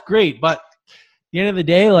all that's great, but at the end of the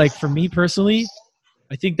day, like for me personally,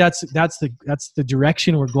 I think that's the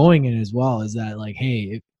direction we're going in as well, is that like, hey,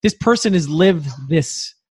 if this person has lived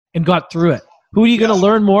this and got through it, who are you going to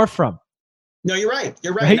learn more from? No, you're right.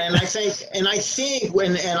 You're right. And I think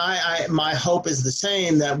my hope is the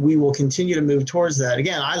same, that we will continue to move towards that.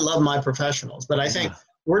 Again, I love my professionals, but I think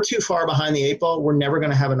we're too far behind the 8 ball. We're never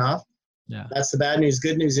going to have enough. Yeah. That's the bad news.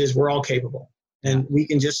 Good news is we're all capable, and we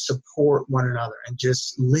can just support one another and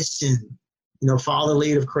just listen, you know, follow the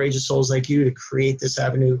lead of courageous souls like you to create this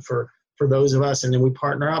avenue for those of us. And then we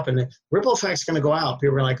partner up, and the ripple effect's going to go out.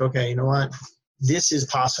 People are like, okay, you know what? This is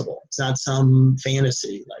possible. It's not some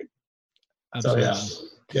fantasy. Like, absolutely. So,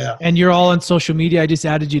 yeah. And you're all on social media. I just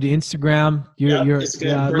added you to Instagram. You're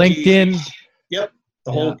LinkedIn. Yep.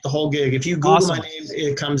 the whole gig. If you Google Awesome. my name,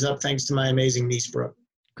 it comes up thanks to my amazing niece, Brooke.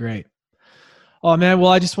 Great. Oh man,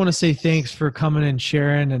 well, I just want to say thanks for coming and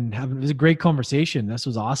sharing and having. It was a great conversation. This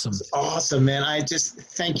was awesome. It's awesome, man. I just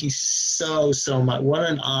thank you so much. What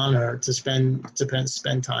an honor to spend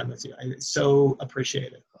time with you. I so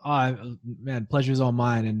appreciate it. Oh man, pleasure's all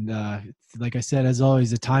mine. And like I said, as always,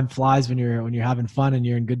 the time flies when you're having fun and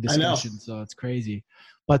you're in good discussion. So it's crazy.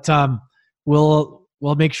 But we'll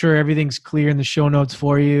make sure everything's clear in the show notes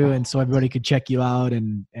for you, and so everybody could check you out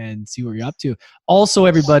and see what you're up to. Also,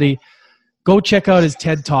 everybody, go check out his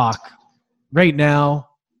TED Talk right now.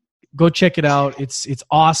 Go check it out. It's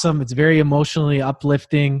awesome. It's very emotionally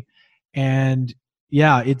uplifting, and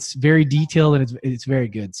yeah, it's very detailed and it's very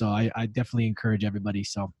good. So I definitely encourage everybody.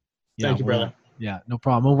 So yeah, thank you, brother. Yeah, no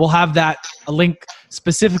problem. We'll have a link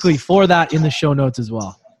specifically for that in the show notes as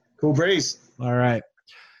well. Cool breeze. All right,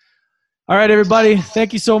 everybody.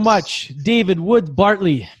 Thank you so much, David Woods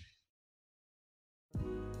Bartley.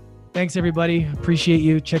 Thanks, everybody. Appreciate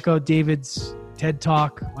you. Check out David's TED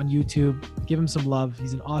Talk on YouTube. Give him some love.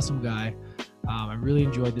 He's an awesome guy. I really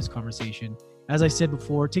enjoyed this conversation. As I said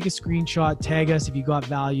before, take a screenshot, tag us if you got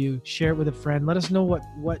value, share it with a friend. Let us know what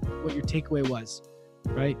your takeaway was,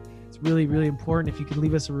 right? It's really, really important. If you could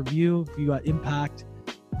leave us a review, if you got impact,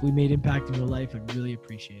 if we made impact in your life, I'd really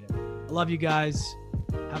appreciate it. I love you guys.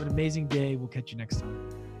 Have an amazing day. We'll catch you next time.